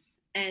bylines.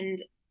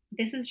 And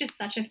this is just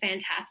such a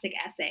fantastic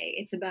essay.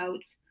 It's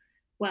about,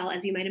 well,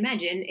 as you might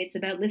imagine, it's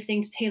about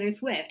listening to Taylor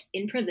Swift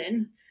in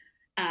prison,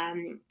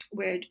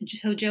 where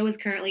so Joe is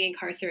currently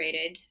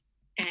incarcerated.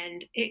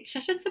 And it's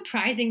such a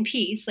surprising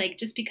piece, like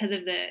just because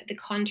of the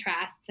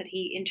contrasts that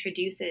he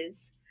introduces,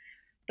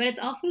 but it's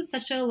also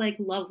such a like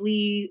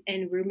lovely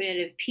and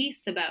ruminative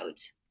piece about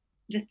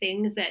the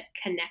things that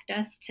connect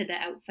us to the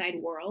outside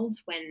world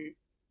when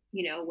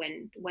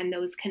when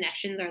those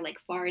connections are like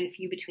far and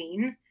few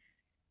between.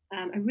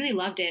 I really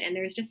loved it, and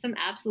there's just some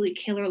absolutely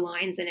killer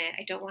lines in it.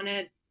 I don't want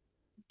to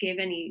give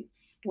any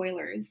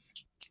spoilers,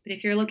 but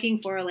if you're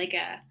looking for like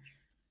a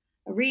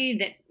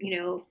read that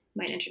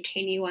might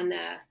entertain you on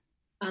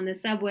on the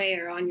subway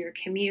or on your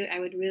commute, I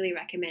would really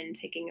recommend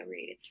taking a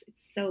read. It's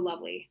so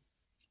lovely.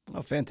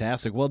 Oh,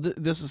 fantastic! Well,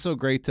 this is so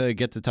great to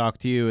get to talk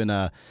to you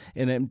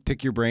and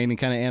pick your brain and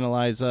kind of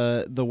analyze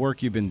the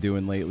work you've been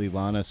doing lately,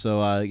 Lana.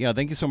 So yeah,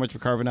 thank you so much for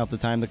carving out the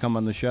time to come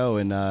on the show,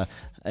 and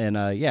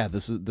yeah,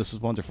 this is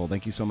wonderful.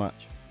 Thank you so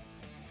much.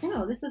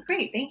 Oh, this was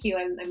great. Thank you.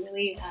 I'm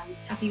really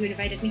happy you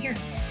invited me here.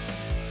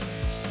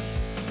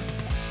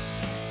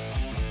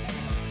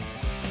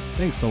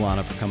 Thanks to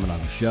Lana for coming on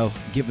the show,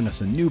 giving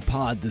us a new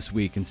pod this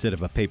week instead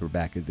of a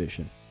paperback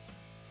edition.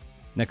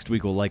 Next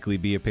week will likely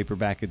be a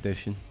paperback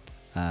edition.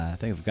 I'm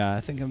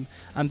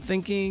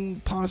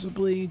thinking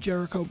possibly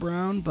Jericho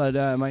Brown, but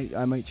I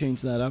might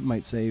change that up.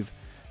 Might save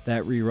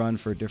that rerun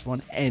for a different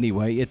one.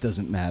 Anyway, it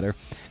doesn't matter.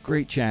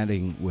 Great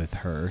chatting with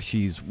her.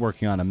 She's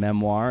working on a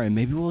memoir, and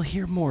maybe we'll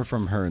hear more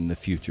from her in the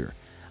future.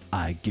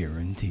 I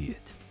guarantee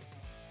it.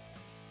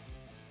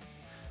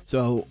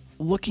 So,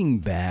 looking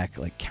back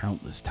like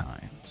countless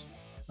times,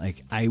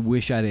 like I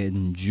wish I'd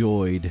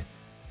enjoyed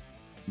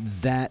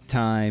that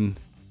time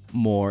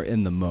more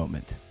in the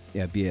moment.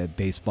 Yeah, be it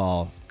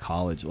baseball,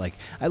 college. Like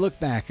I look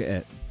back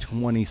at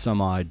 20 some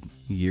odd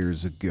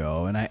years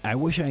ago, and I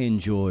wish I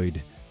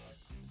enjoyed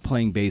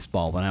playing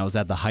baseball when I was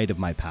at the height of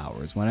my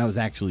powers, when I was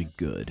actually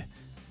good.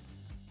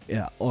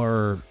 Yeah,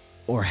 or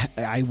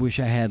I wish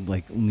I had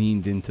like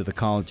leaned into the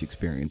college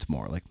experience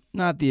more, like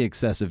not the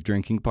excessive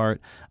drinking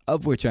part,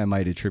 of which I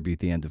might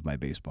attribute the end of my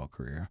baseball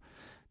career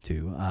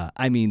to.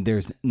 I mean,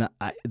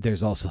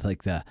 there's also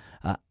like the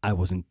I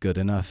wasn't good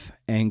enough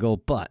angle,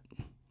 but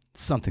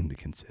something to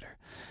consider.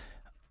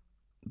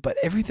 But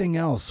everything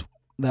else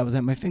that was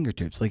at my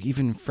fingertips, like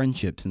even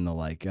friendships and the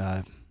like.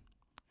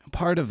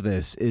 Part of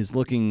this is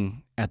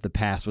looking at the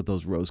past with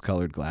those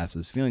rose-colored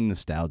glasses, feeling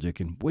nostalgic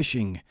and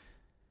wishing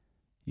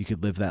you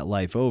could live that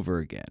life over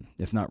again.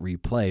 If not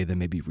replay, then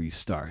maybe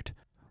restart.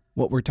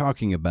 What we're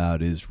talking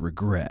about is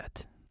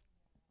regret.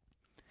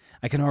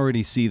 I can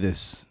already see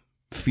this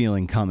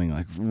feeling coming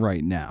like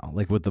right now,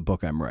 like with the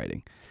book I'm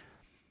writing.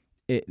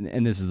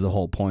 And this is the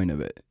whole point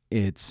of it.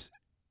 It's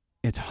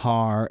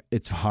hard,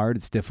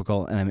 it's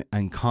difficult, and I'm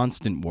in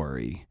constant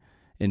worry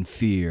and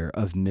fear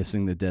of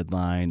missing the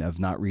deadline, of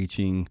not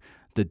reaching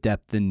the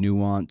depth and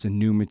nuance and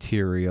new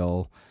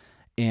material.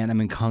 And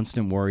I'm in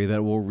constant worry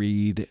that we'll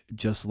read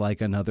just like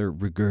another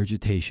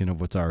regurgitation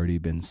of what's already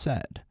been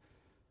said.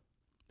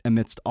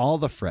 Amidst all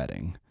the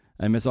fretting,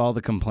 amidst all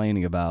the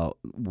complaining about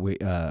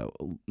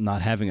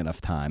not having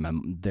enough time,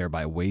 I'm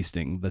thereby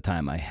wasting the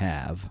time I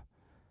have.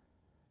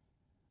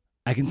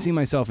 I can see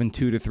myself in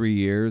 2 to 3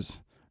 years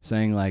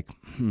saying like,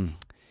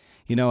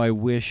 I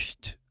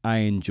wished I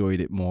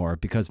enjoyed it more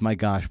because my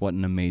gosh, what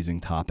an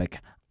amazing topic.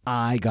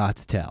 I got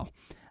to tell.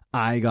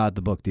 I got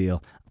the book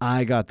deal.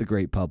 I got the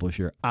great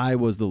publisher. I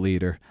was the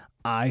leader.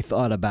 I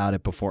thought about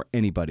it before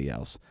anybody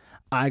else.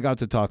 I got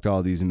to talk to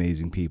all these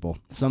amazing people,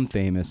 some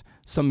famous,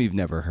 some you've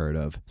never heard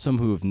of, some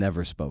who have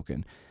never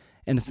spoken.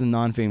 And it's the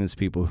non-famous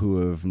people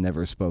who have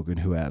never spoken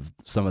who have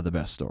some of the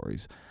best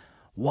stories.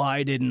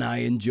 Why didn't I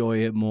enjoy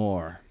it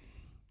more?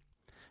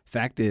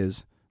 Fact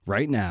is,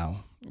 right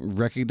now,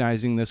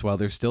 recognizing this while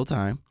there's still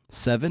time,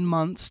 7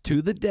 months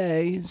to the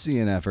day,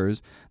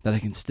 CNFers, that I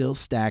can still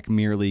stack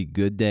merely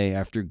good day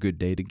after good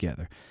day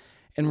together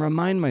and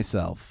remind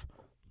myself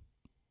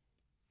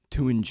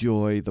to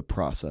enjoy the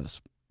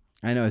process.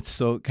 I know it's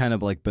so kind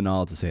of like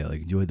banal to say,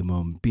 like, enjoy the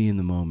moment, be in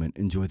the moment,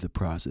 enjoy the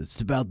process. It's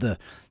about the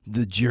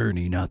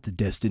journey, not the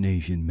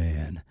destination,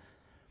 man.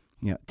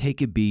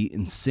 Take a beat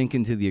and sink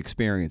into the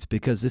experience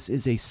because this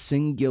is a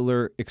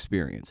singular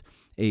experience,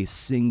 a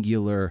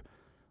singular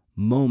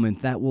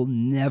moment that will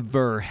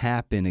never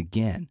happen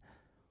again.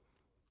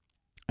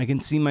 I can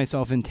see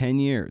myself in 10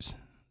 years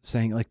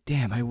saying like,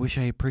 damn, I wish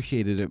I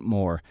appreciated it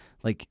more,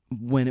 like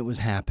when it was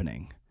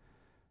happening.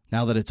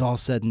 Now that it's all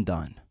said and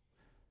done.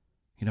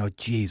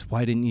 Geez,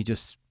 why didn't you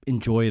just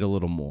enjoy it a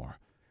little more?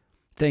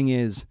 Thing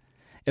is,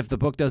 if the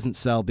book doesn't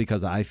sell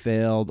because I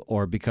failed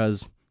or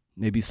because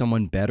maybe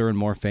someone better and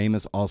more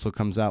famous also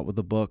comes out with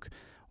a book,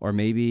 or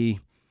maybe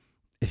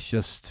it's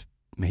just,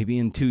 maybe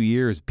in 2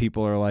 years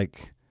people are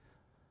like,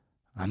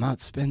 I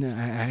can't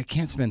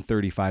spend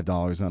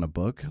 $35 on a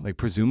book. Like,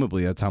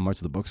 presumably that's how much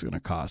the book's going to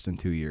cost in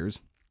 2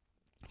 years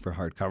for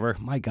hardcover.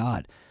 My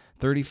God,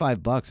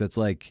 $35. That's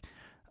like,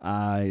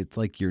 it's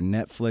like your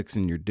Netflix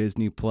and your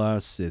Disney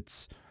Plus.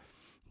 It's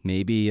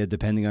maybe,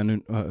 depending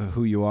on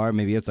who you are,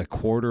 maybe it's a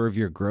quarter of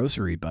your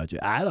grocery budget.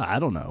 I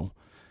don't know.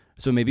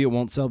 So maybe it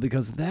won't sell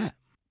because of that.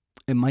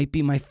 It might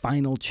be my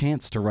final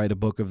chance to write a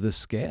book of this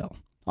scale.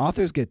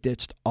 Authors get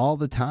ditched all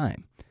the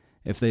time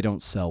if they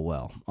don't sell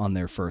well on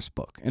their first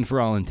book. And for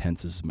all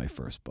intents, this is my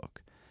first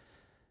book.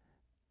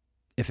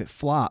 If it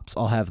flops,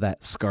 I'll have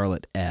that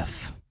scarlet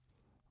F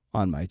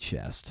on my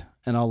chest,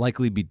 and I'll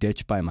likely be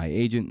ditched by my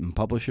agent and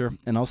publisher,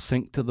 and I'll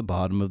sink to the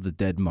bottom of the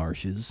dead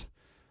marshes.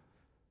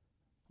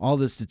 All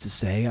this is to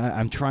say,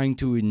 I'm trying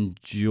to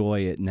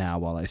enjoy it now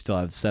while I still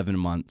have 7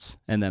 months,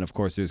 and then, of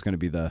course, there's going to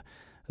be the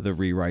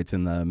rewrites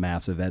and the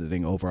massive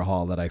editing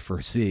overhaul that I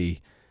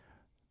foresee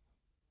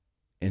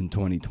in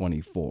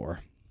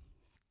 2024.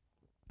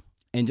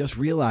 and just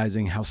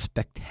realizing how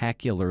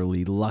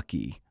spectacularly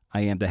lucky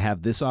I am to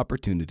have this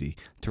opportunity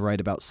to write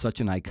about such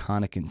an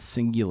iconic and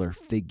singular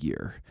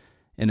figure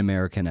in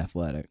American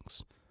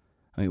athletics.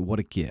 I mean, what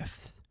a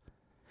gift.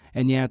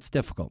 And yeah, it's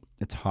difficult.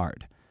 It's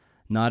hard.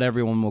 Not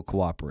everyone will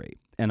cooperate.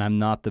 And I'm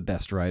not the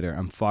best writer.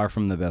 I'm far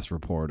from the best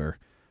reporter.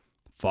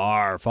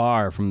 Far,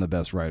 far from the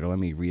best writer. Let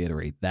me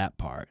reiterate that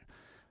part.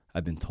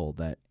 I've been told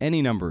that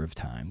any number of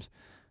times.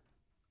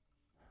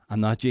 I'm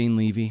not Jane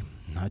Levy.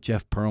 I'm not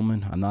Jeff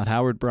Pearlman. I'm not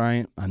Howard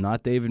Bryant. I'm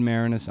not David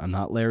Marinus. I'm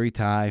not Larry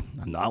Ty.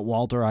 I'm not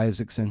Walter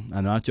Isaacson.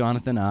 I'm not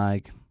Jonathan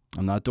Eig.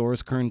 I'm not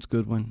Doris Kearns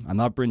Goodwin. I'm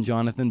not Bryn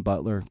Jonathan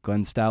Butler,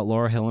 Glenn Stout,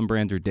 Laura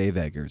Hillenbrand, or Dave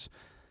Eggers.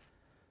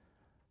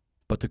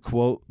 But to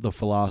quote the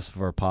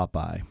philosopher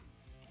Popeye,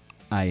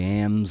 I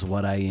am's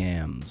what I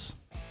am's.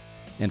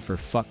 And for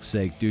fuck's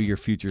sake, do your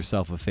future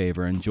self a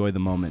favor, enjoy the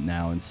moment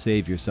now, and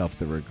save yourself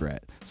the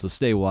regret. So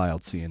stay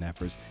wild,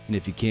 CNFers, and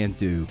if you can't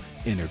do,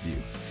 interview.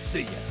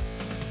 See ya.